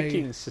why. I'm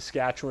picking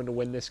Saskatchewan to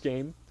win this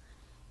game.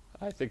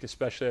 I think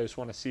especially I just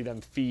want to see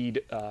them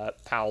feed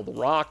Powell the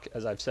rock,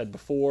 as I've said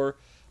before.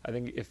 I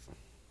think if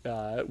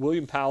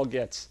William Powell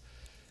gets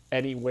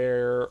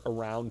anywhere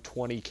around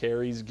 20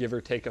 carries, give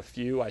or take a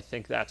few, I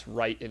think that's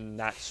right in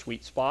that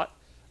sweet spot.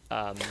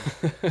 But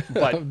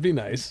that would be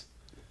nice.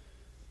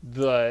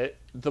 The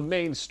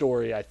main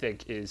story, I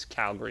think, is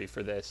Calgary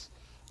for this.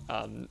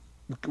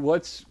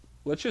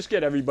 Let's just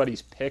get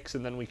everybody's picks,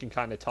 and then we can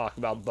kind of talk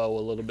about Bo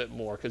a little bit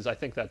more, because I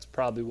think that's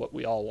probably what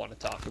we all want to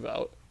talk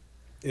about.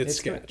 It's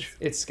sketch.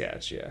 It's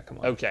sketch, yeah, come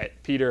on. Okay,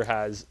 Peter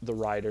has the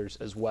Riders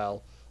as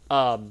well.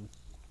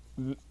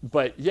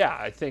 But, yeah,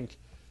 I think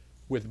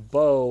with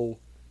Bo,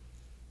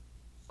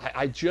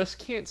 I just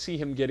can't see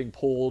him getting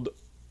pulled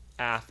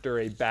after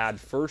a bad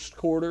first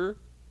quarter,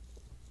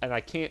 and I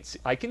can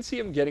see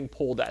him getting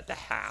pulled at the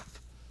half,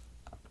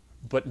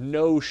 but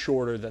no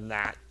shorter than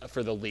that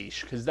for the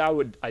leash, because that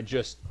would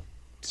just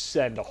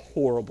send a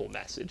horrible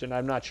message, and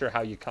I'm not sure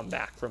how you come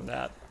back from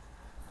that.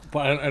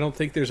 But I don't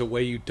think there's a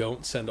way you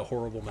don't send a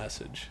horrible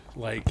message.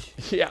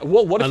 Yeah,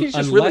 well, what if he's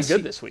just really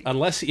good this week?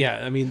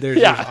 I mean,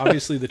 there's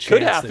obviously the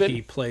chance that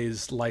he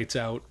plays lights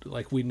out,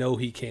 like we know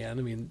he can.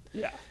 I mean,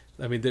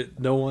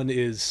 no one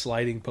is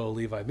sliding Bo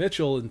Levi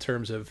Mitchell in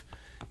terms of,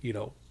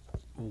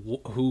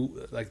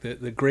 who like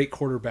the great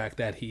quarterback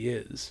that he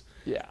is.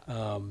 Yeah.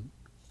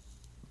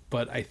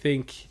 But I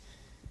think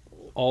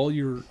all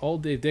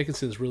Dave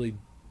Dickinson's really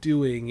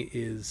doing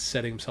is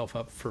setting himself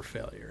up for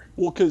failure.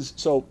 Well,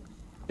 so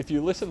if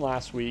you listened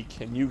last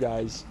week, and you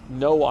guys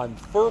know I'm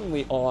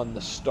firmly on the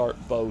start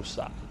Bo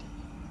side,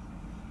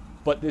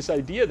 but this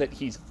idea that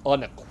he's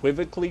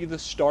unequivocally the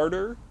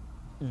starter,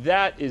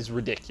 that is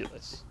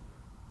ridiculous.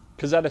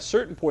 Because at a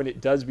certain point,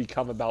 it does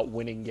become about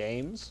winning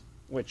games,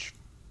 which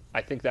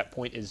I think that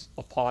point is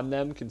upon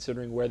them,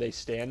 considering where they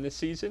stand this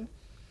season.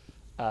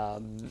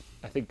 I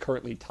think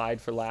currently tied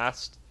for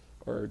last,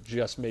 or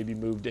just maybe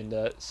moved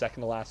into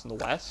second to last in the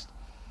West.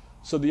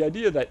 So the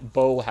idea that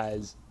Bo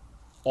has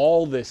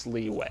all this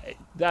leeway,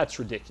 that's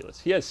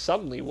ridiculous. He has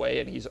some leeway,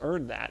 and he's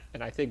earned that.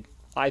 And I think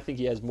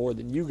he has more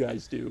than you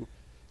guys do.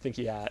 I think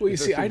he had. Well, you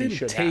see, I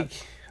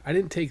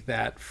didn't take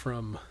that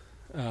from.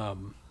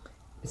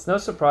 It's no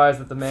surprise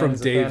that the man from who's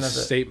Dave's a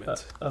fan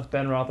statement of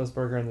Ben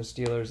Roethlisberger and the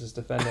Steelers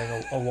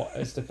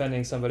is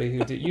defending somebody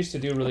who used to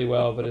do really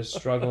well, but is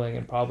struggling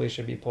and probably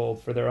should be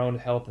pulled for their own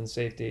health and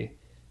safety,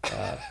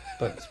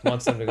 but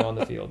wants them to go on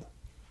the field.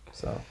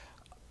 So.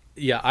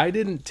 Yeah, I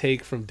didn't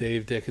take from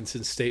Dave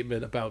Dickinson's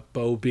statement about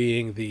Bo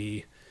being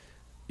the,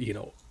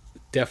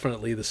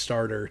 definitely the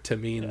starter to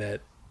mean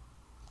that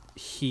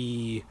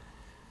he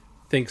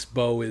thinks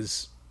Bo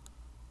is.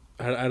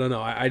 I don't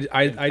know.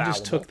 I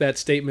just took that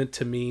statement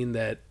to mean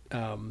that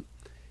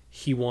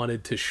he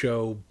wanted to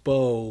show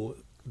Bo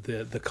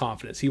the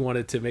confidence. He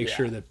wanted to make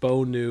sure that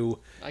Bo knew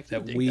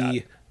that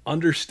we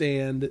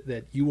understand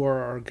that you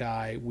are our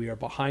guy. We are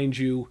behind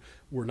you.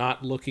 We're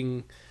not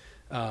looking.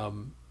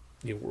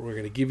 We're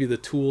going to give you the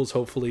tools,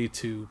 hopefully,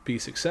 to be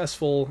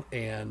successful,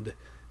 and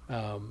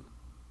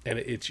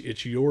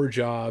it's your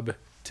job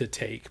to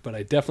take. But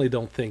I definitely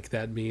don't think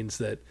that means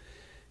that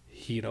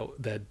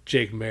that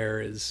Jake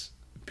Maier is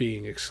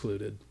being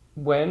excluded.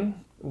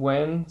 When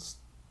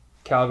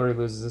Calgary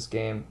loses this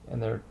game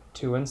and they're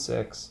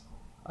 2-6,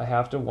 I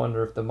have to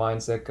wonder if the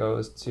mindset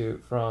goes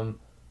from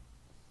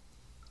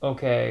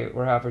okay,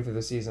 we're halfway through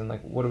the season,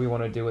 like what do we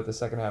want to do with the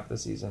second half of the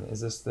season?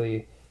 Is this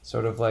the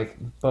sort of like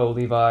Bo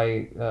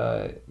Levi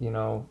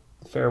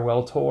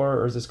farewell tour,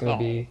 or is this going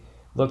to be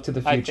look to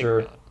the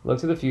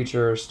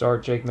future,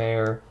 start Jake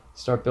Maier,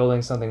 start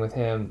building something with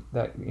him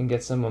and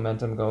get some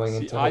momentum going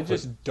into I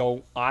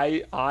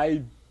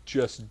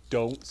just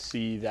don't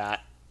see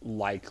that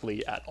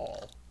likely at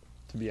all,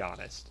 to be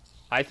honest.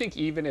 I think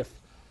even if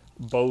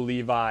Bo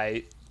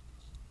Levi,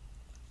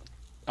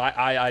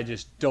 I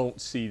just don't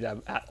see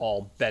them at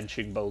all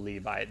benching Bo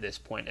Levi at this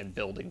point and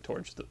building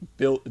towards the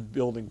But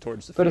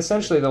future.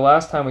 essentially, the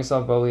last time we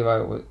saw Bo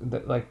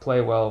Levi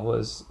play well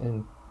was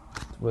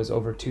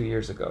over 2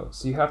 years ago.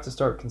 So you have to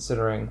start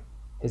considering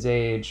his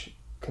age,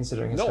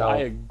 considering his health. I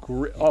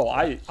agree.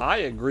 I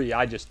agree.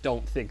 I just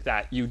don't think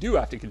that you do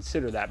have to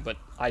consider that, but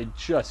I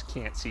just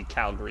can't see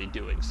Calgary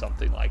doing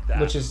something like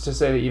that. Which is to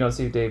say that you don't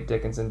see Dave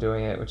Dickinson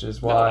doing it, which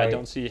is why I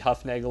don't see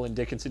Huffnagel and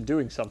Dickinson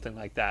doing something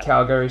like that.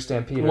 Calgary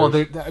Stampeders. Well,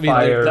 It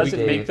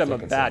doesn't make them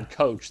Dickinson. a bad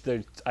coach.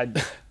 I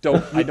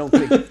don't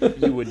think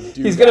you would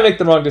do. He's going to make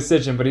the wrong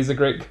decision, but he's a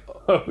great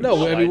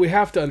No, I mean, we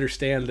have to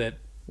understand that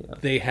Yeah.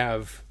 they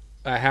have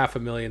a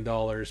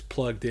 $500,000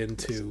 plugged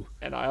into.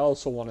 And I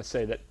also want to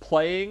say that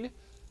playing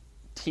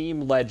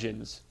team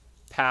legends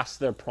past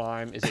their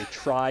prime is a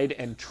tried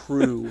and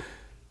true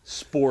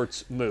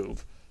sports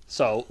move.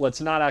 So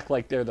let's not act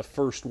like they're the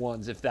first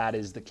ones if that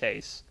is the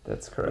case.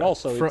 That's correct. But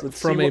also, let's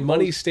see From a what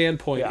money most-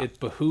 standpoint, Yeah. it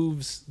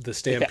behooves the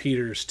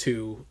Stampeders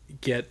to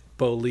get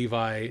Bo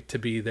Levi to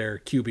be their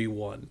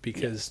QB1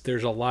 because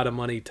there's a lot of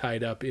money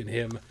tied up in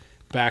him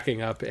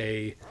backing up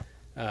a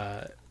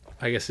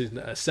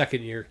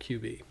second-year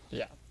QB.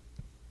 Yeah.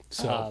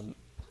 So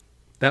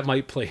that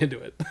might play into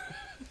it.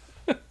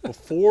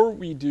 Before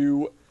we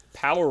do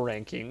power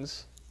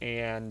rankings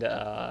and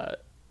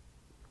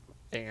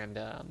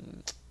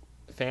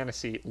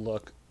fantasy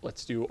look,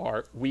 let's do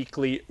our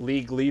weekly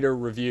league leader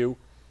review.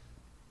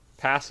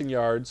 Passing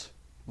yards,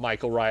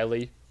 Michael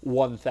Riley,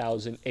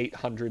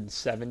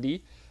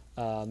 1,870.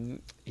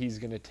 He's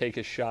going to take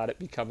a shot at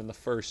becoming the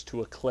first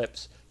to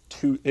eclipse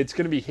two. It's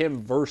going to be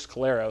him versus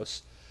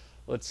Claros.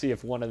 Let's see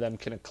if one of them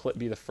can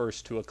be the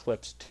first to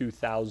eclipse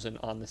 2,000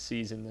 on the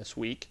season this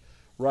week.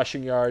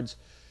 Rushing yards,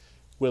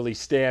 Willie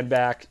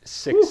Standback,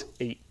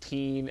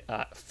 618,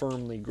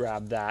 firmly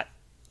grabbed that.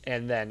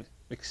 And then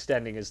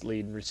extending his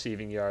lead in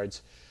receiving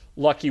yards,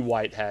 Lucky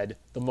Whitehead,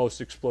 the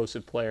most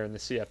explosive player in the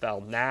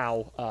CFL,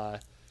 now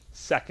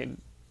second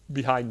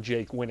behind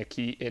Jake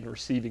Winicky in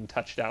receiving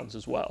touchdowns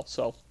as well.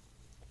 So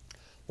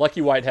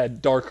Lucky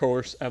Whitehead, dark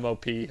horse,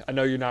 MOP. I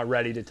know you're not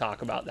ready to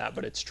talk about that,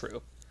 but it's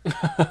true.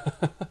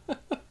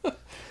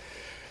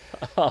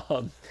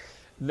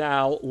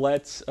 Now,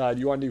 let's. Do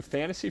you want to do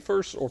fantasy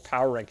first or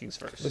power rankings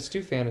first? Let's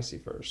do fantasy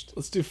first.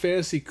 Let's do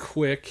fantasy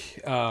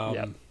quick.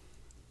 Yep.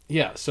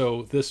 Yeah,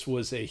 so this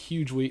was a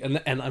huge week,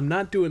 and I'm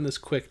not doing this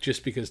quick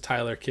just because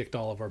Tyler kicked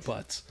all of our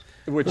butts.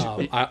 Which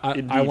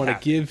I want to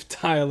give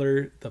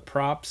Tyler the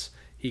props.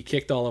 He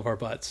kicked all of our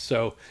butts.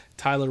 So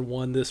Tyler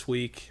won this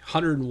week,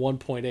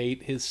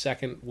 101.8, his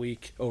second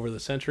week over the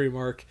century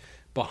mark,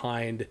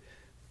 behind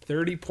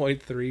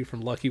 30.3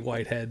 from Lucky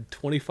Whitehead,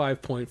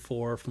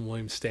 25.4 from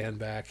William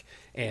Standback,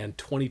 and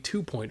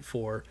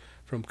 22.4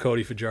 from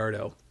Cody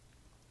Fajardo.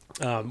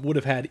 Would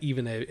have had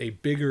even a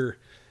bigger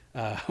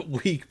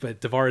week,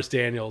 but Tavares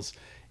Daniels,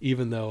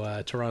 even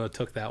though Toronto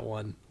took that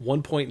one,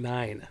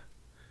 1.9.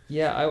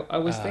 Yeah, I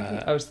was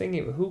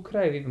thinking, who could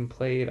I have even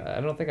played?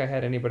 I don't think I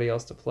had anybody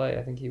else to play.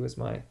 I think he was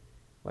my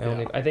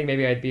only. I think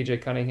maybe I had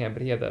BJ Cunningham,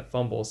 but he had that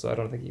fumble, so I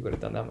don't think he would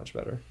have done that much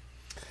better.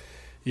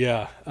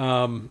 Yeah.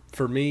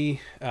 For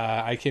me,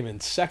 I came in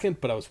second,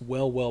 but I was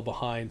well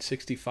behind,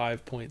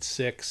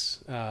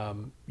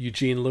 65.6.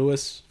 Eugene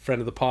Lewis,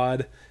 friend of the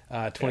pod,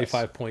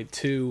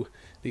 25.2.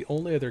 The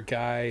only other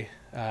guy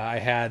I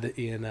had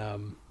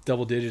in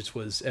double digits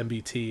was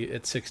MBT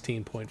at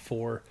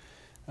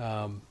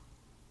 16.4.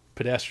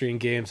 Pedestrian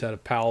games out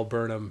of Powell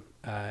Burnham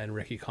and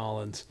Ricky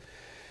Collins.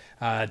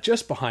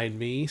 Just behind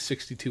me,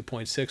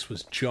 62.6,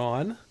 was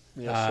John.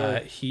 Yes, sir.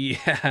 He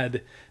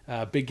had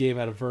a big game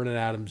out of Vernon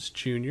Adams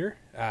Jr.,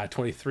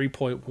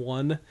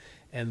 23.1,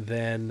 and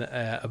then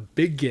a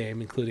big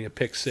game, including a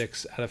pick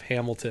six out of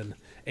Hamilton,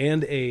 and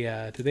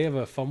did they have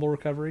a fumble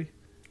recovery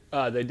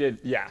They did,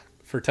 yeah.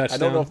 for touchdown? I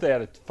don't know if they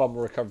had a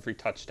fumble recovery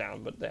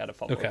touchdown, but they had a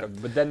fumble recovery.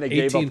 But then they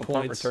gave up a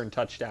punt return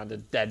touchdown to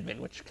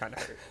Deadman, which kind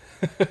of hurt.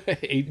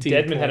 18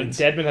 Deadman points.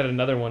 had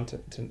another one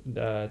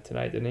tonight,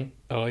 didn't he?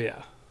 Oh,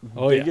 yeah.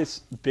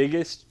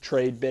 Biggest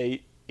trade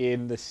bait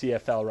in the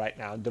CFL right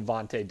now,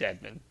 Devontae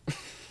Deadman.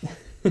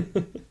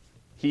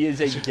 He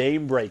is a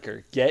game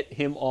breaker. Get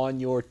him on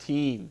your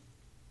team.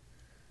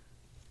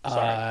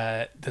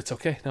 Sorry. That's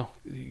okay. No,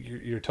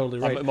 you're totally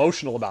right. I'm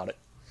emotional about it.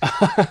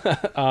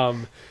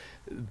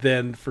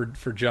 Then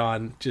for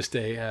John, just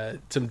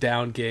some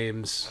down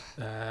games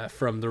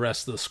from the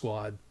rest of the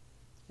squad.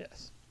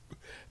 Yes.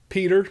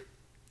 Peter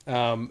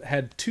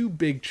had two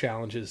big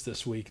challenges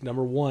this week.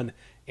 Number one,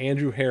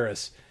 Andrew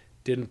Harris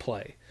didn't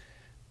play.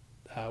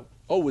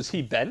 Was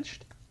he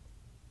benched?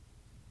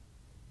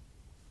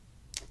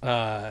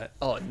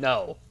 Oh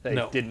no, they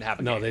didn't have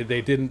a game.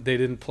 They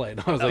didn't play.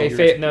 No, I was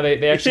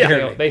They actually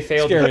failed. They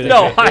failed. Scared me.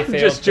 I'm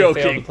just joking.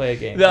 They failed to play a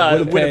game.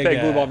 The Winnipeg,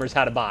 Winnipeg Blue Bombers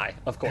had a bye,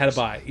 of course. Had a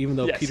bye, even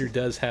though Yes. Peter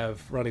does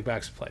have running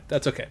backs to play.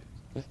 That's okay.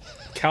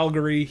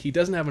 Calgary, he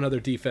doesn't have another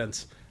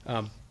defense,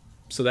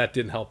 so that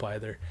didn't help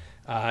either.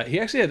 He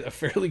actually had a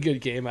fairly good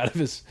game out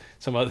of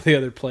some of the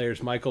other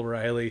players. Michael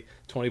Riley,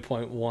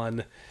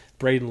 20.1.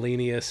 Braden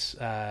Lenius,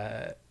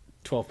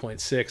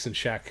 12.6. And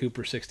Shaq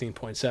Cooper,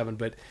 16.7.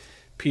 But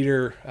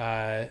Peter,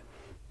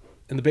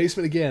 in the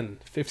basement again,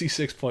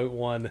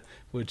 56.1,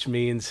 which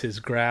means his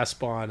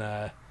grasp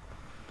on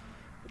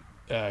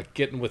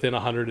getting within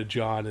 100 of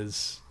John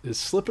is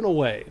slipping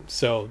away.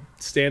 So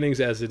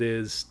standings as it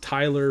is,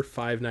 Tyler,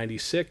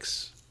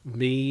 596.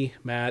 Me,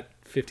 Matt,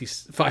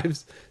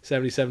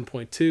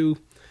 577.2.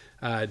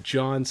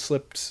 John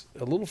slipped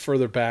a little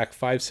further back,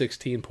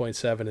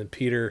 516.7, and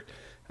Peter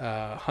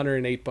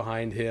 108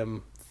 behind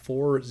him,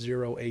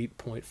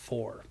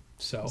 408.4.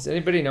 So does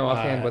anybody know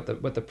offhand what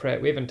the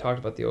Pred? We haven't talked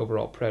about the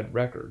overall Pred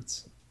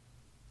records.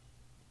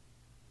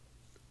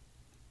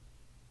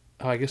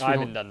 Oh, I guess we I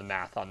haven't don't. done the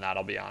math on that.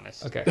 I'll be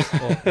honest. Okay,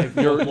 well,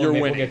 You're we'll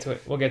winning. get to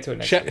it. We'll get to it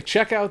next week.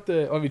 Check out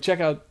check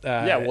out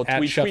we'll at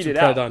tweet Shups and it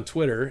Pred out. on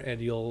Twitter,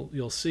 and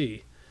you'll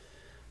see.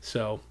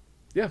 So,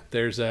 yeah,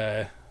 there's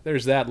that.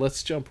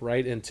 Let's jump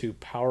right into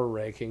power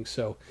rankings.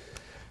 So,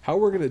 how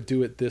we're gonna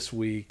do it this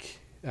week,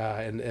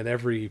 and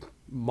every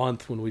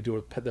month when we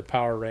do the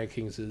power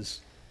rankings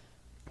is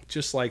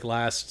just like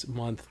last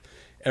month.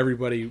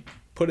 Everybody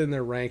put in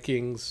their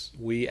rankings.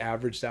 We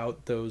averaged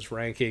out those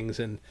rankings,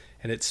 and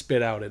it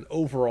spit out an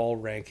overall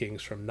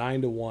rankings from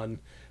 9 to 1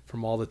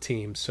 from all the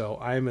teams. So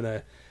I'm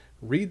gonna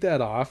read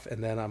that off,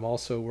 and then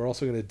we're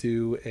also gonna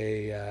do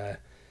we're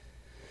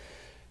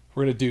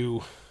gonna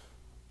do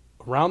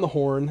around the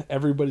horn.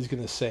 Everybody's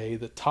gonna say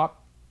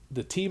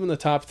the team in the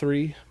top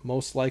 3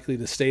 most likely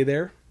to stay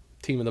there,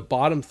 team in the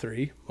bottom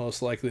 3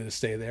 most likely to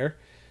stay there,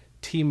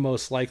 team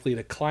most likely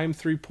to climb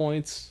 3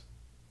 points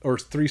or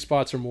 3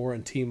 spots or more,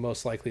 and team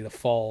most likely to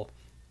fall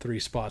 3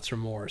 spots or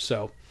more.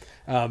 So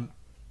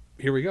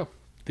here we go.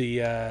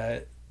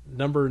 The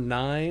number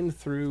 9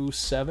 through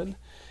 7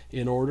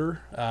 in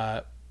order.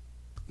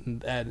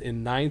 And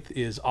in 9th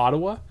is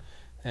Ottawa,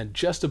 and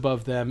just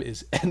above them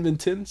is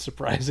Edmonton,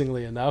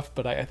 surprisingly enough.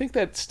 But I think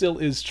that still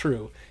is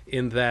true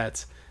in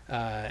that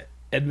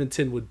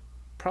Edmonton would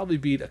probably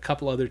beat a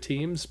couple other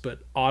teams,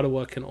 but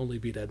Ottawa can only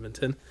beat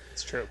Edmonton.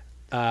 It's true.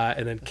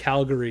 And then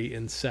Calgary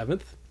in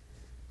 7th.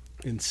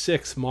 In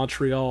 6th,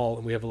 Montreal,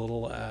 and we have a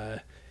little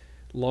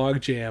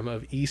log jam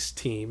of East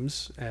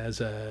teams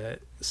as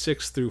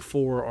 6 through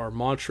 4 are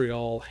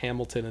Montreal,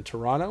 Hamilton, and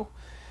Toronto.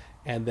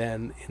 And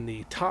then in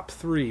the top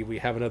 3, we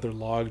have another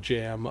log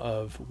jam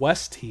of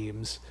West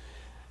teams.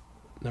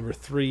 Number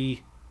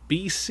 3,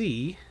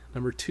 BC.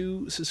 Number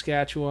 2,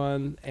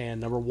 Saskatchewan.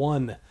 And number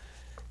 1,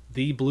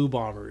 the Blue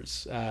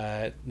Bombers.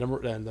 And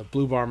the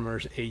Blue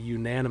Bombers, a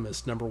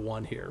unanimous number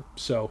 1 here.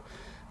 So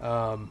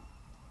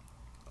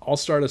I'll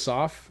start us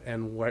off,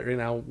 and right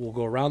now we'll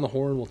go around the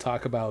horn. We'll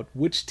talk about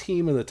which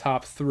team in the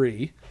top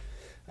 3,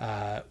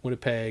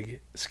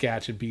 Winnipeg,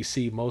 Saskatch, and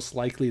BC, most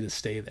likely to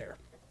stay there.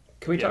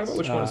 Can we talk about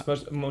which one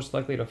is most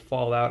likely to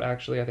fall out?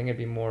 Actually, I think it'd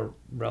be more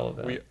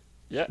relevant.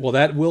 Well,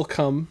 that will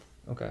come.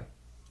 Okay.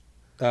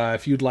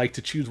 If you'd like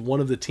to choose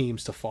one of the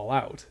teams to fall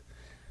out,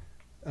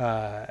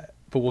 but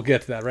we'll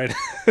get to that right.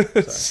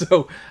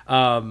 So,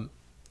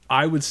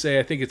 I would say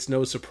I think it's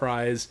no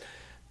surprise,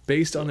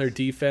 based on their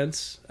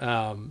defense,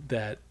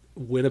 that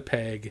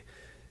Winnipeg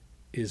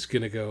is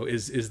going to go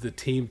is the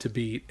team to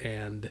beat,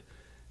 and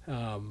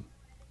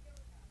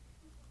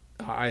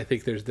I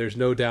think there's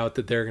no doubt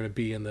that they're going to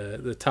be in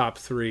the top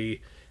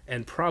 3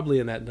 and probably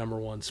in that number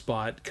 1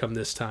 spot come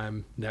this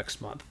time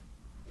next month.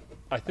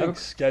 I think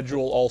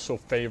schedule also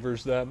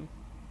favors them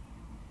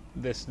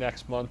this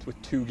next month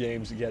with 2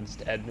 games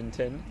against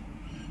Edmonton.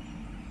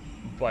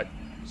 But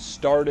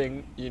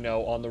starting,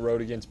 on the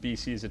road against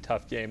BC is a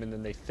tough game, and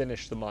then they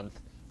finish the month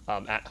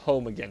at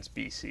home against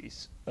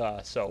BC.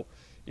 So,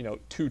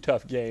 2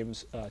 tough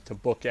games to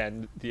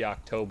bookend the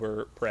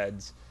October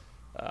Preds.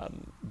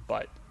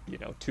 But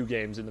 2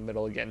 games in the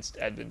middle against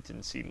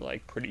Edmonton seem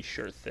like pretty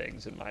sure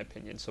things in my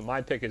opinion. So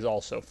my pick is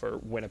also for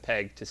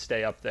Winnipeg to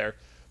stay up there.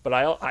 But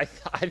I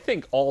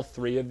think all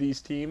 3 of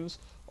these teams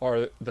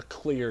are the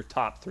clear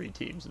top 3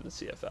 teams in the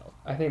CFL.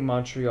 I think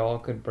Montreal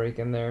could break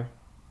in there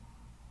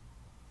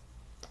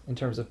in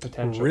terms of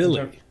potential.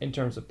 Really? In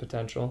terms of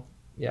potential,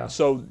 yeah.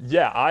 So,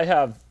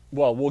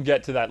 we'll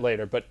get to that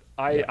later. But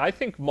I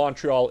think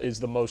Montreal is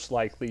the most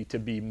likely to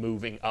be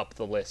moving up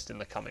the list in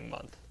the coming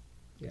month.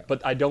 Yeah.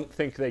 But I don't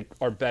think they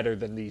are better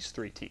than these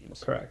 3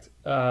 teams. Correct.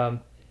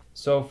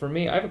 So for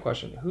me, I have a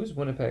question. Who's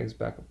Winnipeg's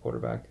backup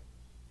quarterback?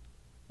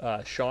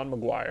 Sean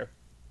McGuire.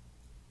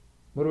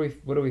 What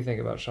do we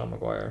think about Sean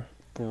McGuire?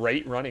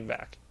 Great running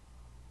back.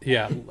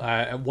 Yeah,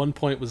 at one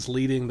point was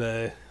leading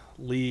the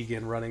league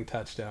in running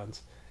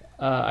touchdowns.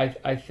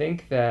 I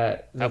think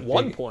that At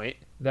one point,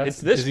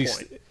 that's it's this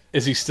point.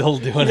 Is he still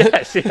doing it?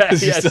 Yes, yeah,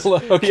 Is he still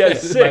okay? He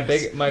has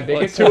 6. my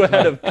biggest 2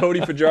 ahead of Cody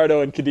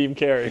Fajardo and Kadeem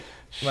Carey.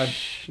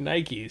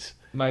 Nikes.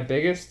 My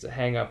biggest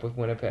hang up with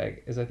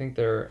Winnipeg is I think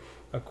they're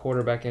a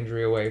quarterback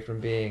injury away from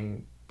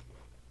being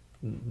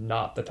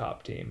not the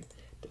top team.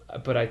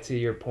 But I see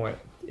your point.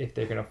 If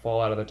they're going to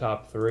fall out of the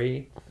top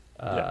 3,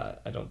 I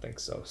don't think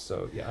so.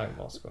 So, yeah, I'm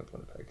also going with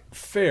Winnipeg.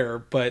 Fair,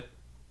 but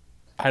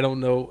I don't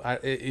know.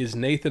 Is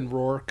Nathan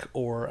Rourke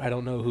or I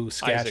don't know who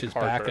Skatch's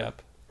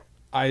backup.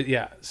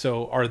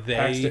 So are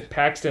they...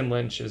 Paxton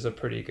Lynch is a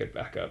pretty good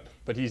backup.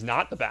 But he's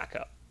not the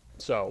backup.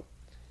 So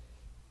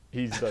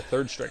he's the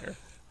 3rd stringer.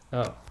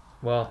 Oh,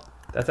 well,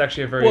 that's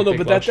actually a very well, no, big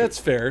but lunch. that's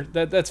fair.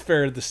 That's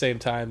fair at the same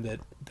time that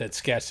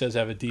Skatch does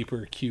have a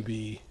deeper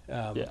QB.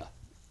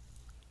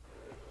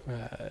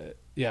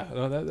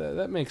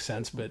 That makes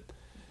sense. But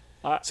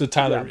so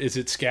Tyler, is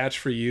it Skatch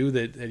for you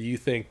that you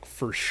think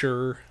for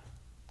sure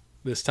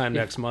this time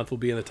next month will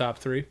be in the top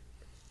 3?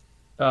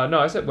 No,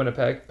 I said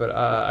Winnipeg, but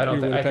I don't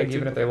think. I think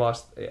even if they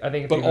lost,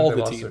 but all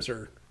the teams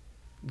are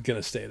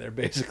gonna stay there.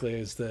 Basically,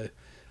 is the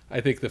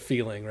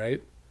feeling,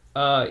 right?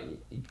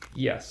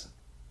 Yes.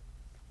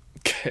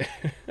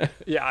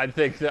 Yeah, I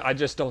think that I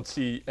just don't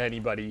see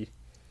anybody.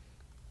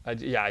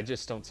 I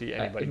just don't see I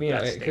anybody mean,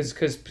 besting.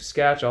 because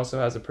Sketch also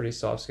has a pretty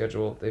soft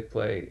schedule. They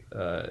play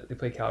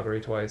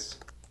Calgary twice.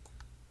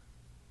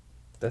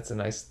 That's a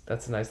nice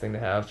thing to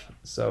have.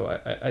 So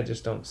I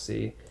just don't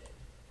see.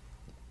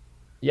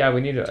 Yeah,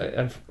 we need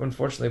to.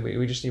 Unfortunately,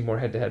 we just need more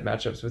head-to-head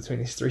matchups between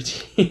these three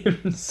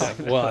teams.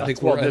 Well, I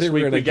think Well, we're this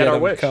week going to we get get our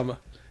them wish. come.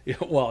 Yeah,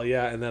 well,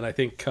 yeah, and then I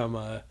think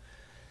come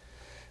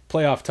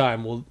playoff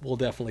time, we'll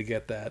definitely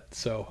get that.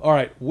 So, all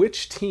right,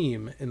 which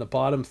team in the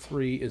bottom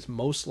three is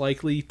most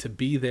likely to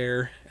be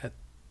there at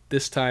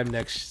this time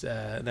next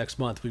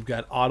month? We've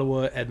got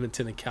Ottawa,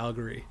 Edmonton, and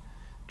Calgary.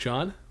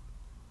 John,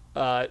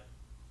 Uh,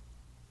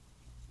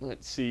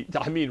 let's see.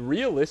 I mean,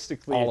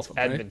 realistically, All it's of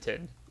them, right?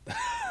 Edmonton.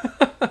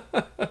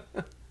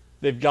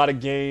 They've got a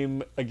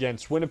game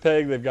against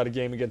Winnipeg. They've got a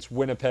game against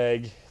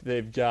Winnipeg.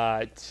 They've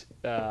got.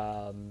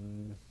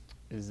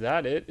 Is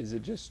that it? Is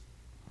it just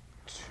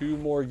 2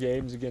 more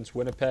games against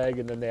Winnipeg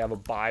and then they have a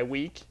bye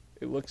week?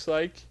 It looks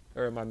like,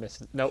 or am I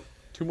missing? Nope.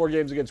 2 more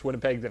games against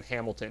Winnipeg than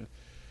Hamilton.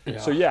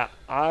 So yeah,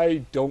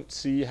 I don't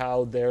see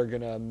how they're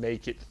gonna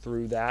make it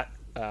through that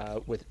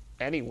with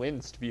any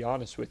wins. To be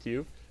honest with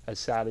you, as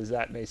sad as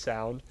that may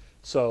sound.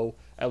 So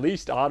at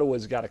least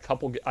Ottawa's got a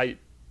couple.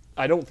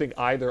 I don't think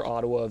either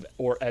Ottawa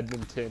or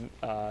Edmonton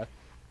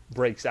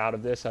breaks out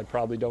of this. I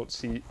probably don't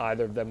see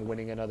either of them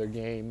winning another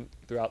game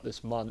throughout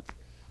this month.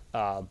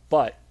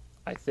 But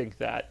I think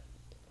that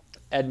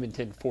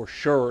Edmonton for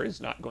sure is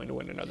not going to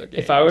win another game.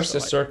 If I was So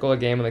to circle a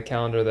game on the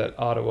calendar that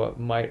Ottawa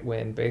might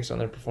win based on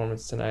their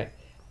performance tonight,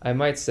 I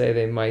might say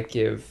they might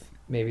give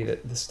maybe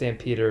the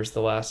Stampeders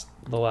the last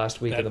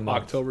week that of the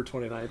month. October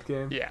 29th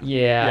game. yeah,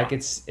 Yeah, Yeah. I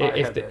could I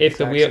if had the that if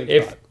the exact wheel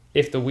same thought.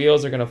 if the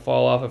wheels are going to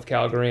fall off of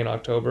Calgary in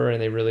October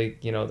and they really,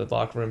 the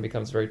locker room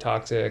becomes very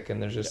toxic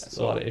and there's just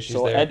a lot of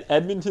issues there.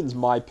 Edmonton's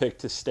my pick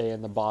to stay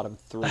in the bottom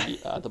 3.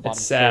 The bottom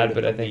It's sad, third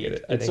but of I the think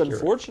league. I It's think you're-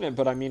 unfortunate,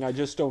 but I mean, I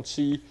just don't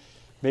see.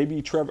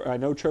 Maybe Trevor. I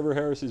know Trevor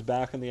Harris is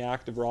back on the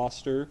active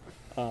roster.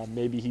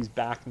 Maybe he's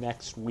back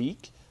next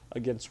week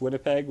against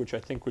Winnipeg, which I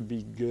think would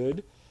be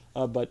good.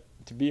 But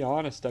to be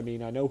honest, I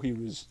mean, I know he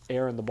was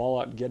airing the ball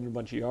out and getting a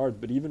bunch of yards,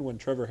 but even when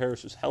Trevor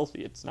Harris was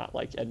healthy, it's not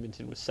like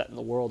Edmonton was setting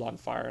the world on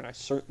fire, and I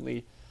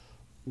certainly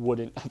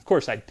wouldn't. Of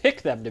course, I'd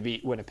pick them to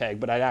beat Winnipeg,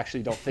 but I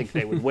actually don't think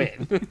they would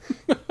win.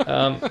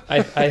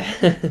 I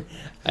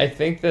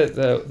think that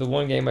the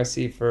one game I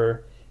see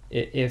for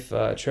if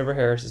Trevor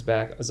Harris is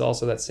back is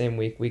also that same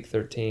week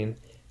 13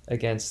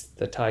 against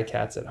the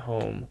Ticats at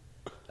home.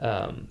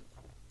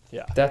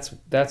 Yeah.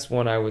 That's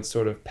one I would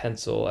sort of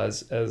pencil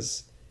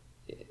as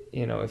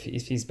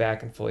if he's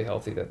back and fully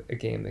healthy, that a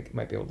game that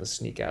might be able to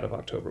sneak out of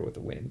October with a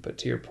win. But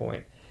to your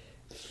point,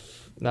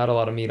 not a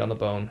lot of meat on the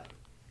bone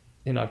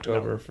in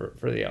October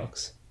for the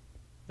Elks.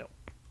 No.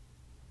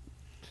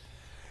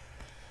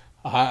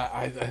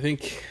 I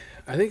think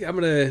I'm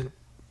gonna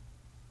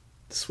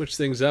switch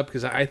things up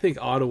because I think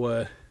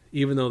Ottawa,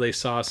 even though they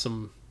saw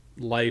some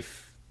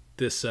life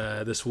this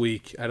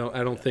week, I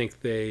don't think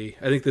I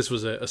think this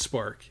was a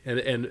spark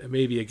and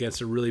maybe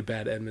against a really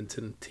bad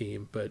Edmonton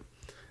team, but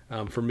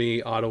for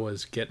me,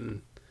 Ottawa's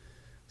getting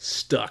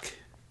stuck.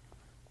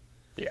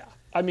 Yeah.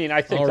 I mean,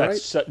 I think All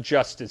that's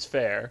just as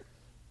fair.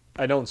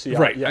 I don't see.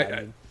 Right.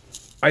 Yeah.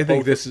 I think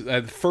Both- this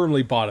is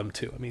firmly bottom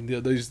 2. I mean,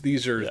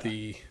 these are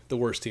Yeah. the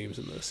worst teams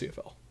in the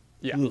CFL.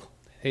 Yeah. Ugh.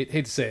 Hate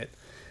to say it.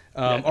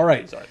 Yeah, All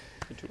right, these are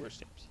the 2 worst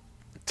teams.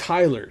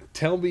 Tyler,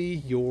 tell me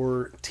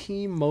your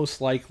team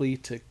most likely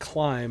to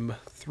climb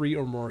 3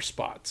 or more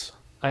spots.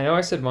 I know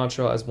I said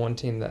Montreal as one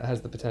team that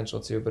has the potential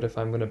to, but if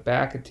I'm going to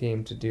back a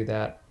team to do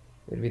that,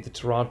 it would be the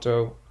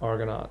Toronto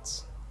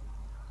Argonauts.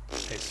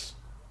 Nice.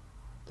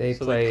 They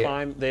So play.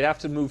 they'd have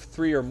to move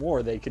 3 or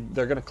more. They're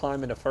going to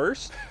climb into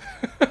first.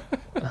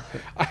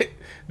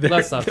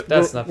 That's not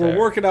we're fair.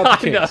 working out the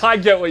I know. kinks. I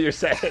get what you're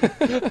saying.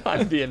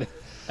 I'm being.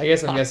 I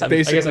guess I'm guessing.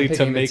 Basically, I guess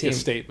I'm to picking make the team, a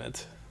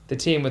statement. the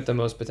team with the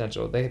most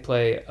potential. They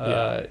play.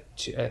 I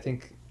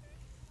think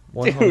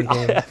one Dude, home I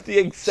game. have the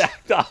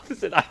exact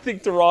opposite. I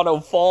think Toronto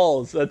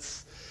falls.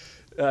 That's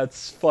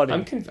funny.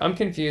 I'm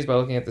confused by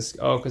looking at this.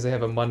 Oh, because they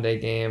have a Monday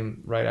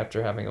game right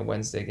after having a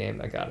Wednesday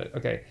game. I got it.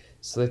 Okay,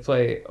 so they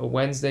play a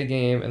Wednesday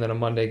game and then a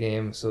Monday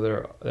game. So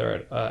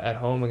they're at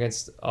home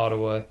against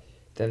Ottawa,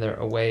 then they're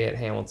away at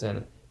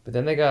Hamilton. But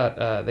then they get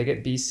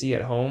BC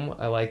at home.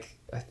 I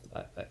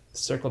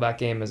circle that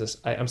game as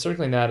I'm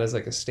circling that as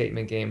like a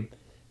statement game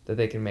that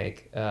they can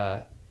make.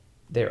 They're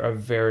a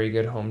very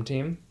good home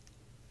team.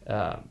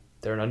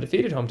 They're an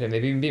undefeated home team.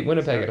 They've even beat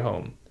Winnipeg at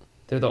home.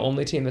 They're the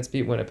only team that's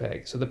beat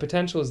Winnipeg. So the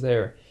potential is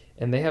there.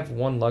 And they have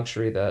one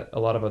luxury that a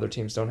lot of other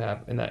teams don't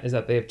have, and that is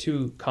that they have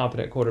 2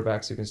 competent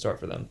quarterbacks who can start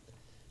for them.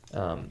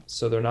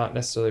 So they're not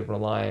necessarily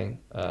relying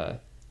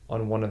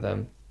on one of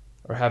them,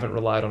 or haven't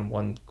relied on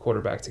one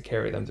quarterback to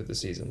carry them through the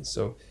season.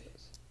 So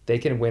they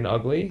can win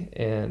ugly,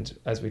 and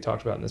as we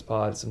talked about in this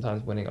pod,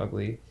 sometimes winning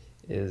ugly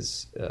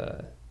is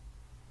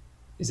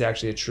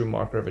actually a true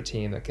marker of a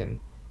team that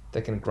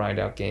can grind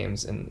out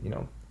games and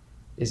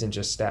isn't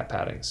just stat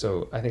padding.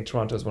 So I think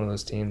Toronto is one of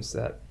those teams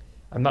that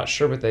I'm not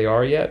sure what they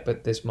are yet,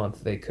 but this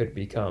month they could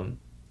become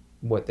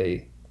what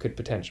they could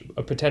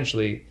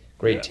potentially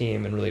great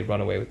team and really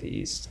run away with the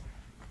East.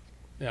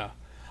 Yeah,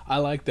 I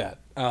like that.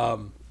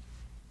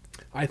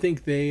 I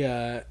think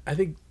they're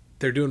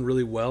doing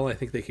really well. I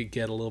think they could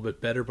get a little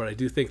bit better, but I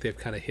do think they've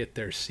kind of hit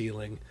their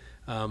ceiling.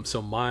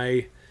 So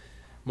my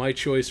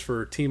choice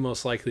for team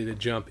most likely to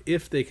jump,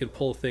 if they can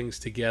pull things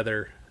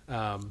together,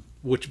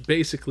 which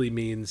basically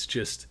means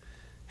just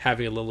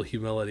having a little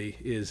humility,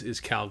 is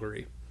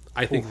Calgary.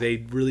 I think they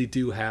really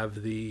do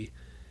have the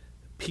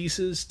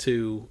pieces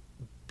to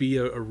be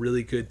a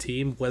really good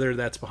team, whether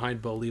that's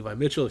behind Bo Levi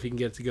Mitchell, if he can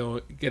get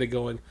it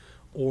going,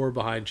 or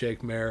behind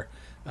Jake Maier.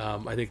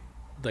 I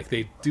think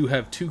they do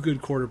have two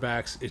good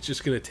quarterbacks. It's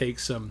just going to take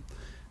some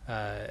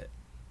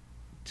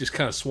just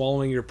kind of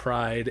swallowing your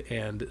pride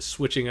and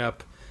switching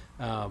up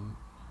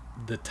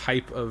the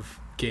type of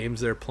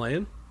games they're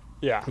playing.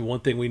 Yeah. And one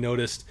thing we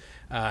noticed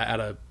out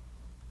of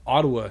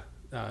Ottawa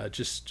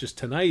just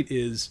tonight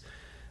is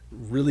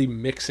really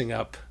mixing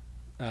up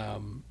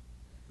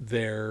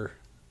their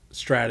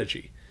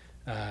strategy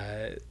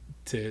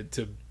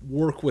to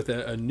work with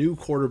a new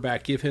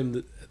quarterback, give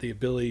him the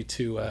ability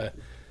to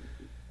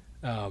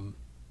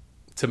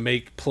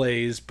make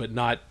plays, but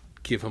not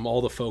give him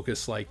all the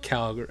focus like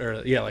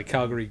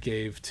Calgary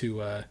gave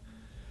to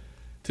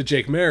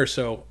Jake Maier.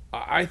 So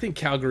I think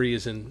Calgary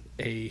is in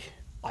a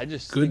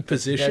good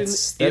position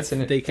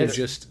they can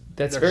just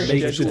that's their very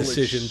make the schedule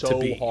decision is so to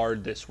be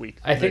hard this week.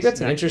 I think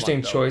that's an next interesting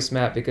month, though. choice,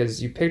 Matt,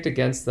 because you picked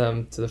against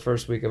them to the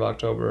first week of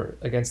October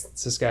against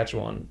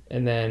Saskatchewan,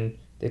 and then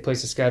they play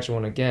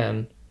Saskatchewan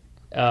again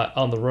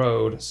on the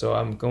road. So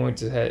I'm going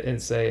to head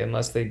and say,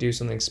 unless they do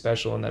something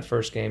special in that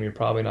first game, you're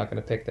probably not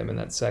going to pick them in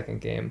that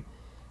second game.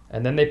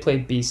 And then they play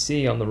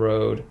BC on the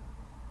road.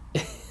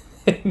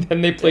 And then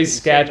they play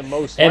Sketch,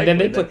 and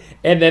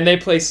then they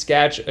play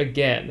Sketch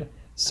again.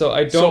 So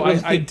I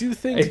don't. I do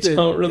think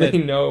don't really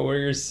know where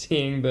you're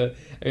seeing the.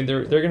 I mean,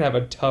 they're going to have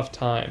a tough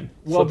time.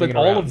 Well, but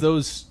all around. of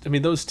those. I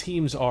mean, those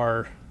teams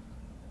are.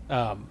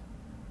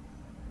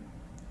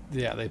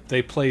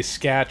 They play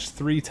Sketch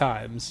 3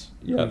 times.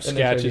 Yeah,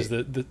 Sketch is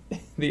the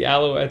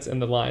Alouettes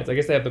and the Lions. I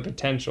guess they have the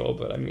potential,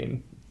 but I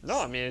mean.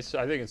 No, I mean, I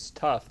think it's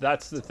tough.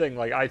 That's the thing.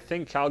 Like, I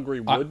think Calgary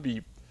would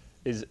be,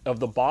 is of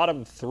the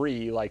bottom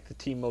 3, like the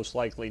team most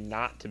likely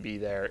not to be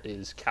there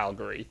is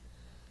Calgary.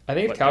 I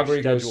think but if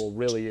Calgary their goes, schedule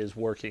really is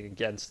working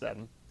against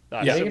them.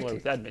 Yeah. Similar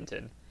with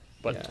Edmonton.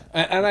 But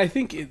and I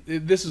think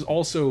this is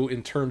also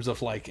in terms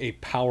of like a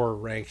power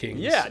rankings.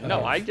 yeah,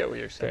 no, I get what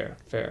you're saying.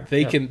 Fair.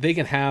 They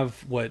can have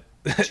what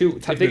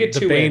If they get the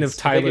two bane wins, of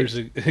Tyler's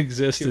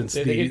existence,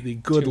 if they get the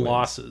good 2 wins.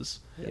 losses.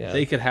 Yeah.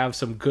 They could have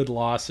some good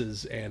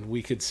losses, and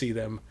we could see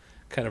them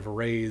kind of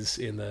raise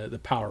in the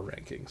power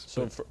rankings.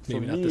 So but for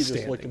maybe not me, the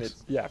just looking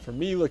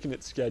standings. looking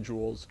at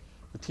schedules,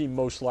 the team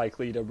most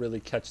likely to really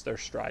catch their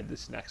stride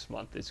this next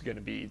month is going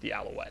to be the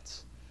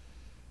Alouettes.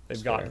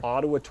 They've got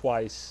Ottawa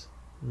twice,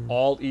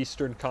 all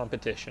Eastern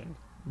competition.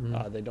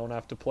 They don't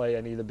have to play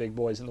any of the big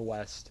boys in the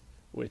West,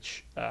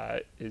 which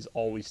is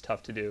always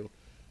tough to do.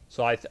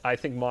 So I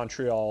think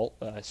Montreal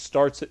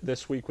starts it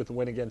this week with a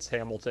win against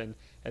Hamilton,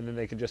 and then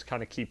they can just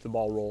kind of keep the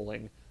ball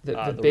rolling. The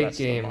rest big of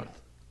the game,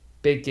 month.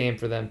 big game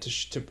for them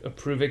to a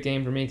prove it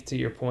game for me. To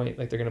your point,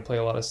 like they're going to play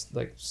a lot of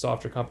like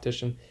softer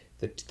competition.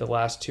 The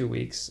last 2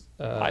 weeks,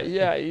 Toronto,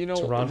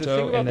 Toronto, the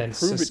thing about and then the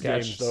prove it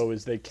Saskatchewan. games though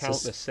is they count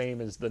the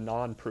same as the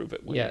non-prove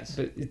it wins.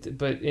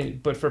 Yeah,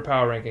 but for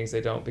power rankings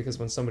they don't, because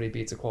when somebody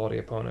beats a quality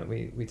opponent,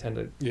 we tend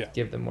to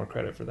give them more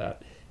credit for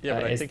that. Yeah,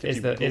 but I think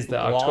if you is the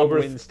glob October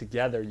wins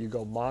together, you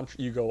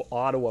go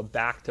Ottawa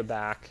back to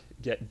back,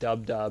 get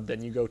dub,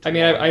 then you go. I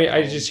mean,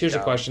 I just here's a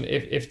down. question: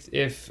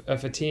 if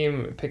a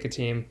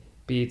team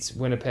beats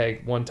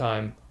Winnipeg one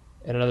time,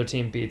 and another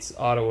team beats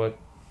Ottawa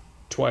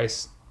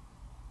twice,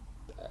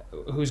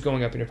 who's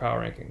going up in your power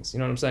rankings? You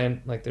know what I'm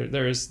saying? Like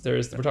there is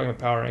we're talking about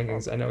power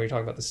rankings. I know you're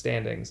talking about the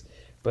standings,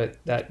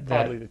 but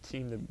probably the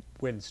team that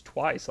wins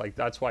twice. Like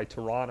that's why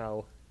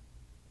Toronto.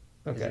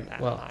 Isn't that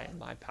high in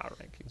my power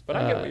rankings, but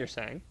I get what you're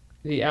saying.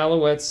 The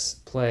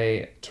Alouettes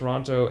play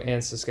Toronto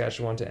and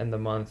Saskatchewan to end the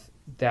month.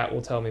 That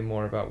will tell me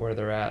more about where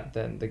they're at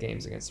than the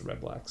games against the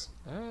Red Blacks.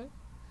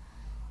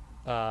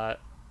 All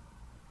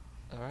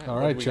All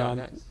right,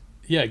 John.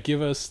 Yeah,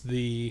 give us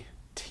the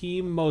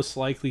team most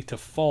likely to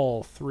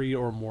fall 3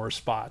 or more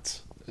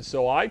spots.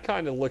 So I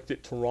kind of looked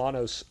at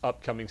Toronto's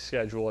upcoming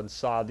schedule and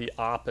saw the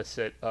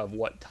opposite of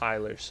what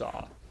Tyler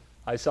saw.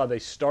 I saw they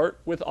start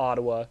with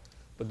Ottawa,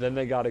 but then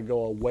they got to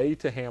go away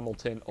to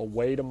Hamilton,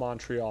 away to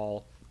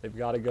Montreal. They've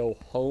got to go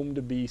home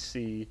to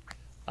BC,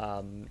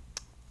 and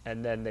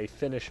then they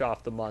finish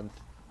off the month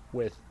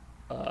with,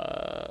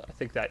 I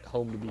think that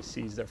home to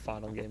BC is their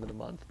final game of the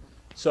month.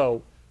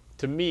 So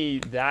to me,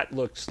 that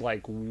looks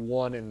like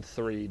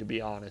 1-3, to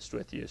be honest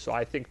with you. So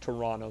I think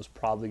Toronto's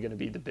probably going to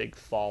be the big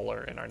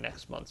faller in our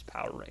next month's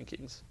power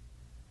rankings.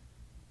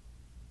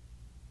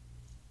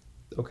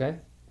 Okay.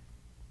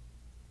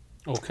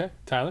 Okay,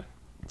 Tyler?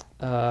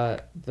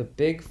 The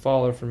big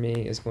faller for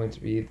me is going to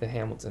be the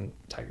Hamilton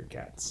Tiger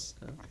Cats.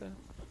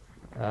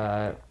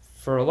 Okay.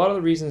 For a lot of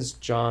the reasons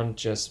John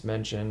just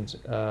mentioned,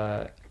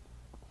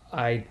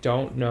 I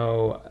don't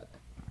know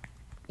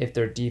if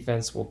their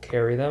defense will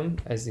carry them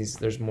as the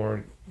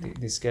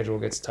schedule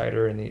gets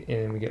tighter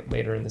and we get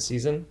later in the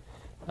season.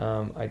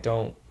 I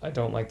don't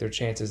like their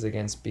chances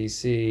against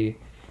BC.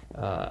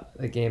 They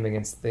have games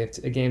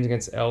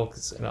against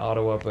Elks and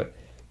Ottawa, but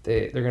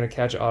they're going to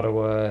catch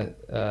Ottawa.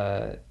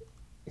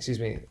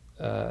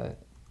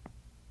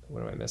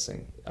 What am I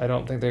missing? I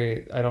don't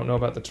know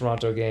about the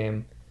Toronto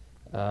game.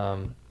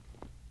 I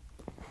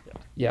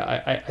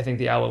think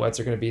the Alouettes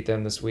are going to beat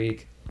them this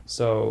week.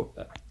 So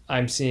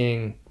I'm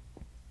seeing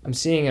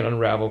it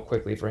unravel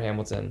quickly for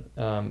Hamilton.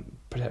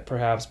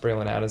 Perhaps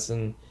Braylon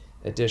Addison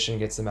addition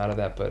gets them out of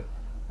that, but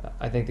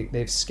I think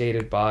they've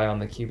skated by on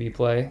the QB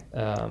play,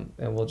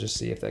 and we'll just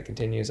see if that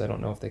continues. I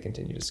don't know if they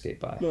continue to skate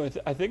by. No,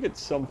 I think at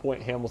some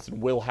point Hamilton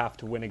will have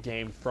to win a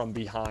game from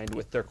behind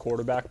with their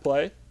quarterback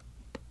play.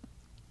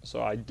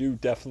 So I do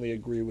definitely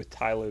agree with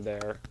Tyler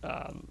there.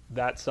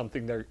 That's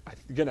something they're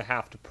going to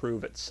have to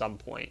prove at some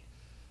point.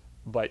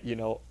 But,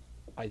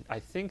 I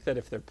think that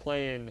if they're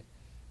playing,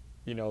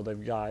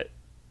 they've got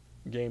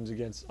games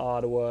against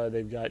Ottawa,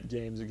 they've got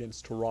games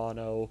against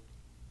Toronto,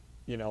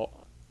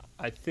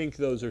 I think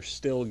those are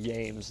still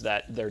games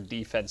that their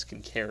defense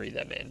can carry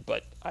them in.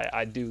 But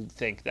I do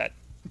think that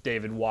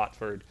David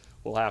Watford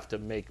will have to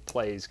make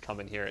plays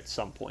coming here at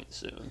some point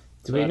soon.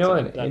 Do we know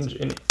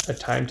a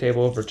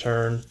timetable of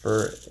return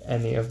for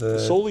any of the...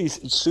 Masoli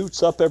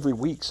suits up every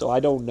week, so I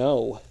don't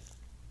know.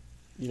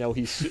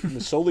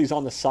 Masoli's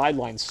on the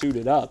sideline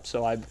suited up,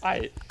 so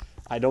I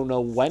don't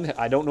know when.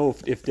 I don't know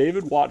if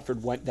David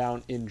Watford went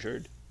down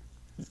injured.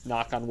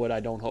 Knock on wood,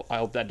 I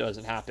hope that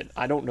doesn't happen.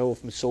 I don't know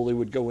if Masoli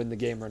would go in the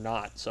game or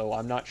not, so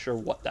I'm not sure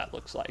what that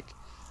looks like.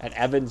 And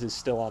Evans is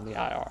still on the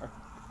IR.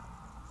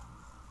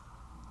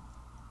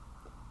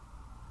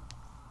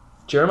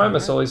 Jeremiah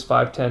Masoli's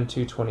 5'10",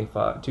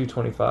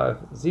 225.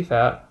 Is he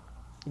fat?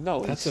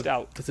 No, he's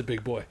stout. That's a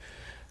big boy.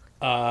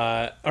 All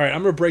right,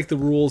 I'm going to break the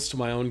rules to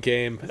my own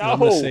game. No. I'm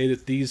going to say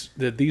that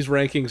these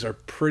rankings are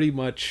pretty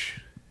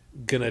much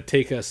going to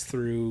take us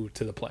through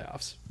to the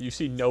playoffs. You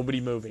see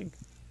nobody moving.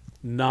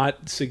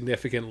 Not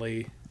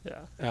significantly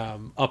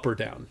up or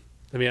down.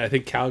 I mean, I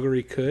think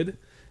Calgary could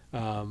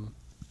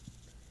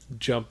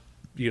jump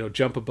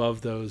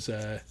above those,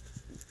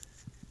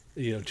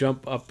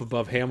 jump up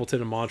above Hamilton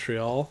and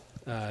Montreal.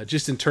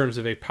 Just in terms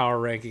of a power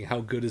ranking,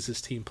 how good is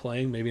this team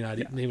playing? Maybe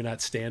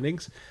not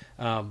standings,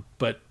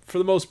 but for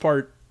the most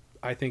part,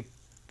 I think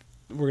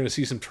we're going to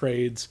see some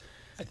trades.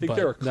 I think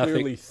there are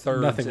clearly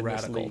thirds in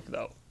radical. this league,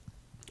 though.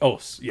 Oh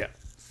yeah,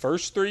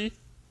 first three: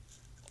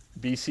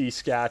 BC,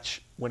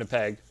 Skach,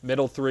 Winnipeg.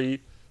 Middle three: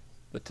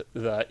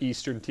 the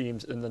Eastern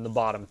teams, and then the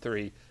bottom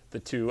three: the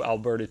two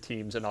Alberta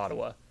teams in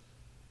Ottawa.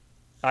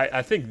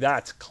 I think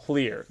that's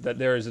clear that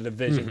there is a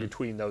division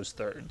between those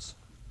thirds.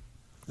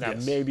 Now,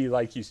 maybe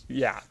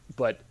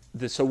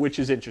so which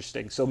is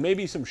interesting. So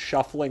maybe some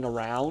shuffling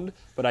around,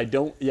 but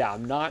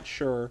I'm not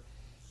sure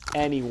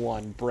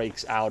anyone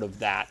breaks out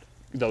of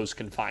those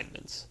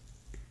confinements.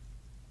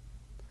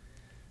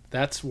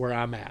 That's where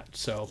I'm at.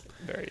 So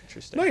very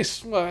interesting.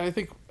 Nice. Well, I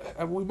think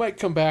we might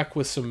come back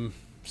with some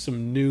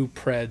new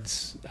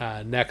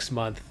Preds next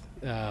month,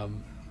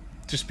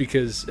 just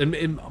because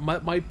it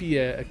might be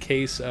a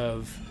case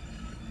of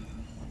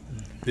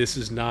this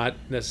is not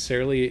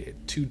necessarily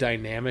too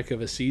dynamic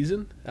of a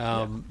season.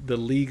 The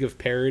League of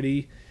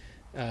Parity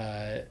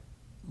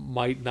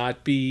might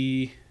not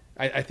be.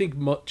 I think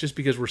just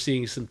because we're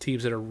seeing some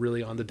teams that are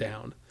really on the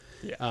down.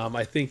 Yeah.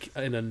 I think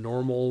in a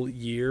normal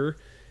year,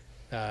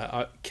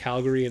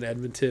 Calgary and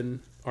Edmonton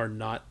are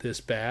not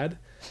this bad,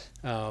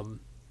 and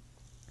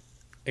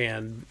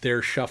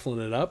they're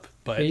shuffling it up.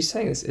 But are you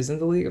saying this isn't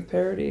the League of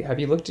Parity? Have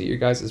you looked at your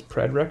guys'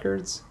 Pred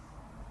records?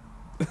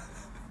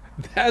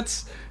 I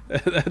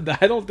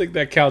don't think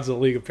that counts as a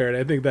League of Parity.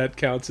 I think that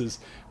counts as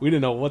we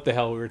didn't know what the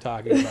hell we were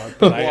talking about.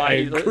 But I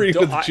agree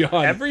with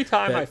John. Every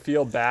time I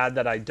feel bad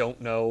that I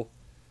don't know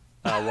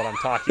what I'm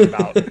talking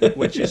about,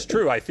 which is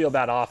true. I feel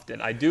bad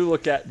often. I do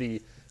look at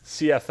the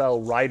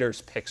CFL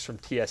writers' picks from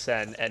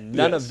TSN, and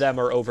none of them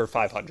are over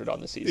 500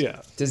 on the season.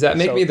 Yeah. Does that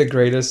make me the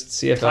greatest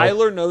CFL?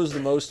 Tyler knows the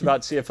most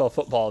about CFL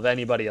football of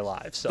anybody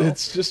alive, so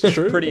it's just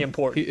true. Pretty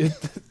important.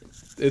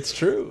 It's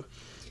true.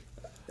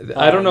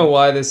 I don't know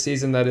why this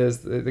season that is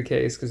the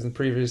case, because in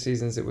previous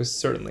seasons it was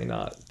certainly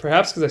not.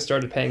 Perhaps because I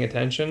started paying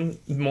attention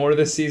more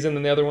this season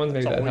than the other ones.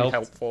 Maybe that helped.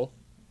 Helpful.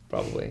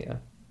 Probably, yeah.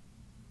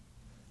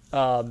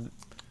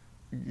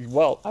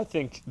 Well, I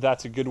think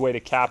that's a good way to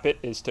cap it,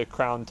 is to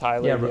crown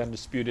Tyler the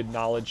undisputed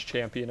knowledge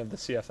champion of the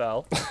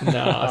CFL.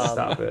 No,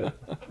 stop it.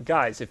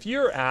 Guys, if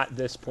you're at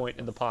this point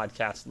in the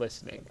podcast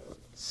listening,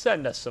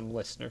 send us some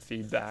listener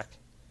feedback.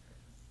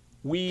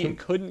 We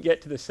couldn't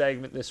get to the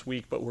segment this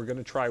week, but we're going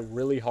to try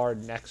really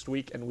hard next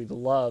week, and we'd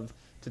love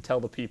to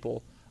tell the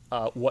people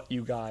what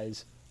you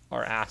guys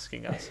are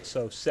asking us.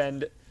 So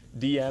send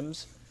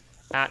DMs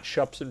at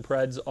Shups and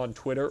Preds on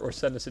Twitter, or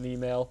send us an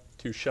email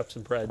to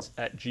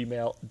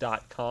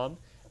shupsandpreds@gmail.com,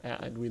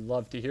 and we'd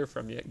love to hear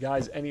from you.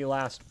 Guys, any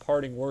last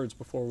parting words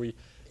before we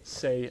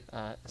say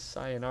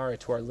sayonara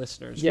to our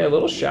listeners. Yeah, for a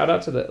little the shout week.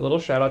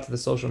 out to the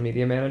social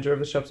media manager of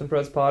the Shups and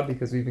Preds pod,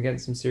 because we've been getting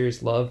some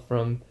serious love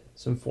from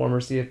some former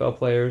CFL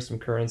players, some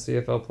current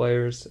CFL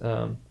players.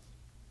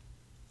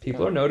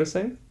 People are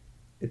noticing.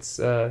 It's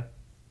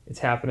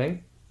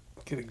happening.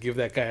 Gonna give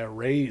that guy a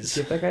raise.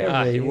 Give that guy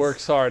a raise. He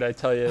works hard, I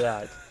tell you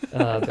that.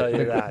 tell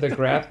you that. The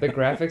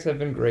graphics have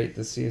been great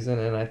this season,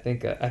 and I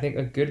think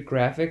a good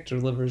graphic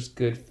delivers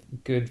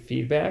good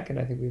feedback, and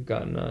I think we've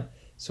gotten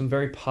some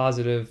very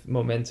positive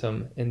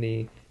momentum in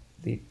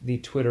the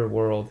Twitter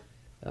world.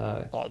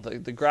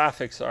 The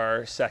graphics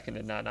are second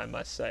to none, I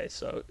must say.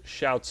 So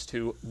shouts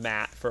to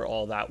Matt for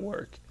all that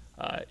work.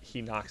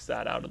 He knocks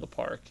that out of the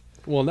park.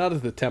 Well, now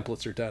that the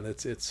templates are done,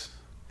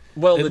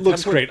 it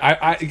looks great.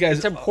 I guys,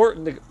 It's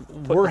important to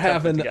put we're the template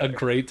having a together.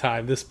 great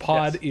time. This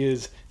pod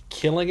is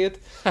killing it.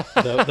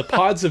 The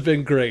pods have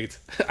been great.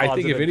 I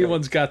think have if been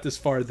anyone's got this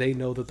far, they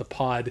know that the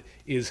pod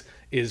is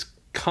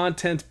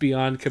content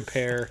beyond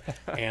compare,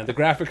 and the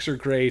graphics are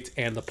great,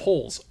 and the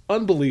polls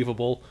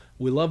unbelievable.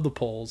 We love the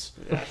polls.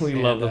 We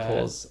love the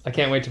polls. I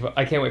can't wait for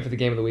the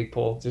game of the week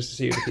poll, just to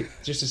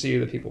see who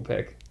the people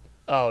pick.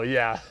 Oh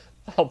yeah,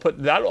 I'll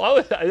put that.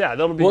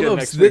 That'll be Well, good no,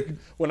 next it's week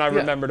when I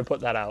remember to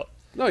put that out.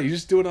 No, you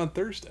just do it on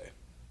Thursday.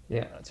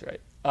 Yeah. That's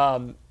right.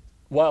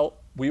 Well,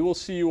 we will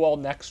see you all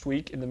next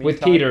week. In the meantime,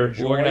 With Peter,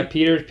 enjoy. we're gonna have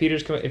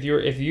Peter's coming. If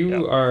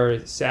you are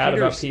sad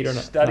about Peter's Peter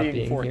not studying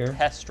being for here, a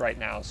test right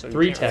now, so he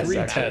Three can't tests,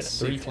 really actually. tests.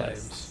 Three he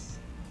tests.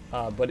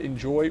 claims. But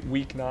enjoy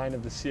Week 9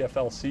 of the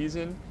CFL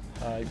season.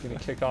 Going to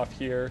kick off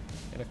here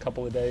in a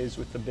couple of days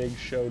with the big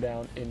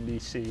showdown in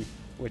BC,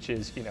 which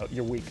is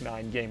your Week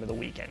 9 game of the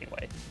week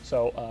anyway.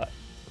 So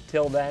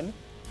till then,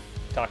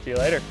 talk to you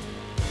later.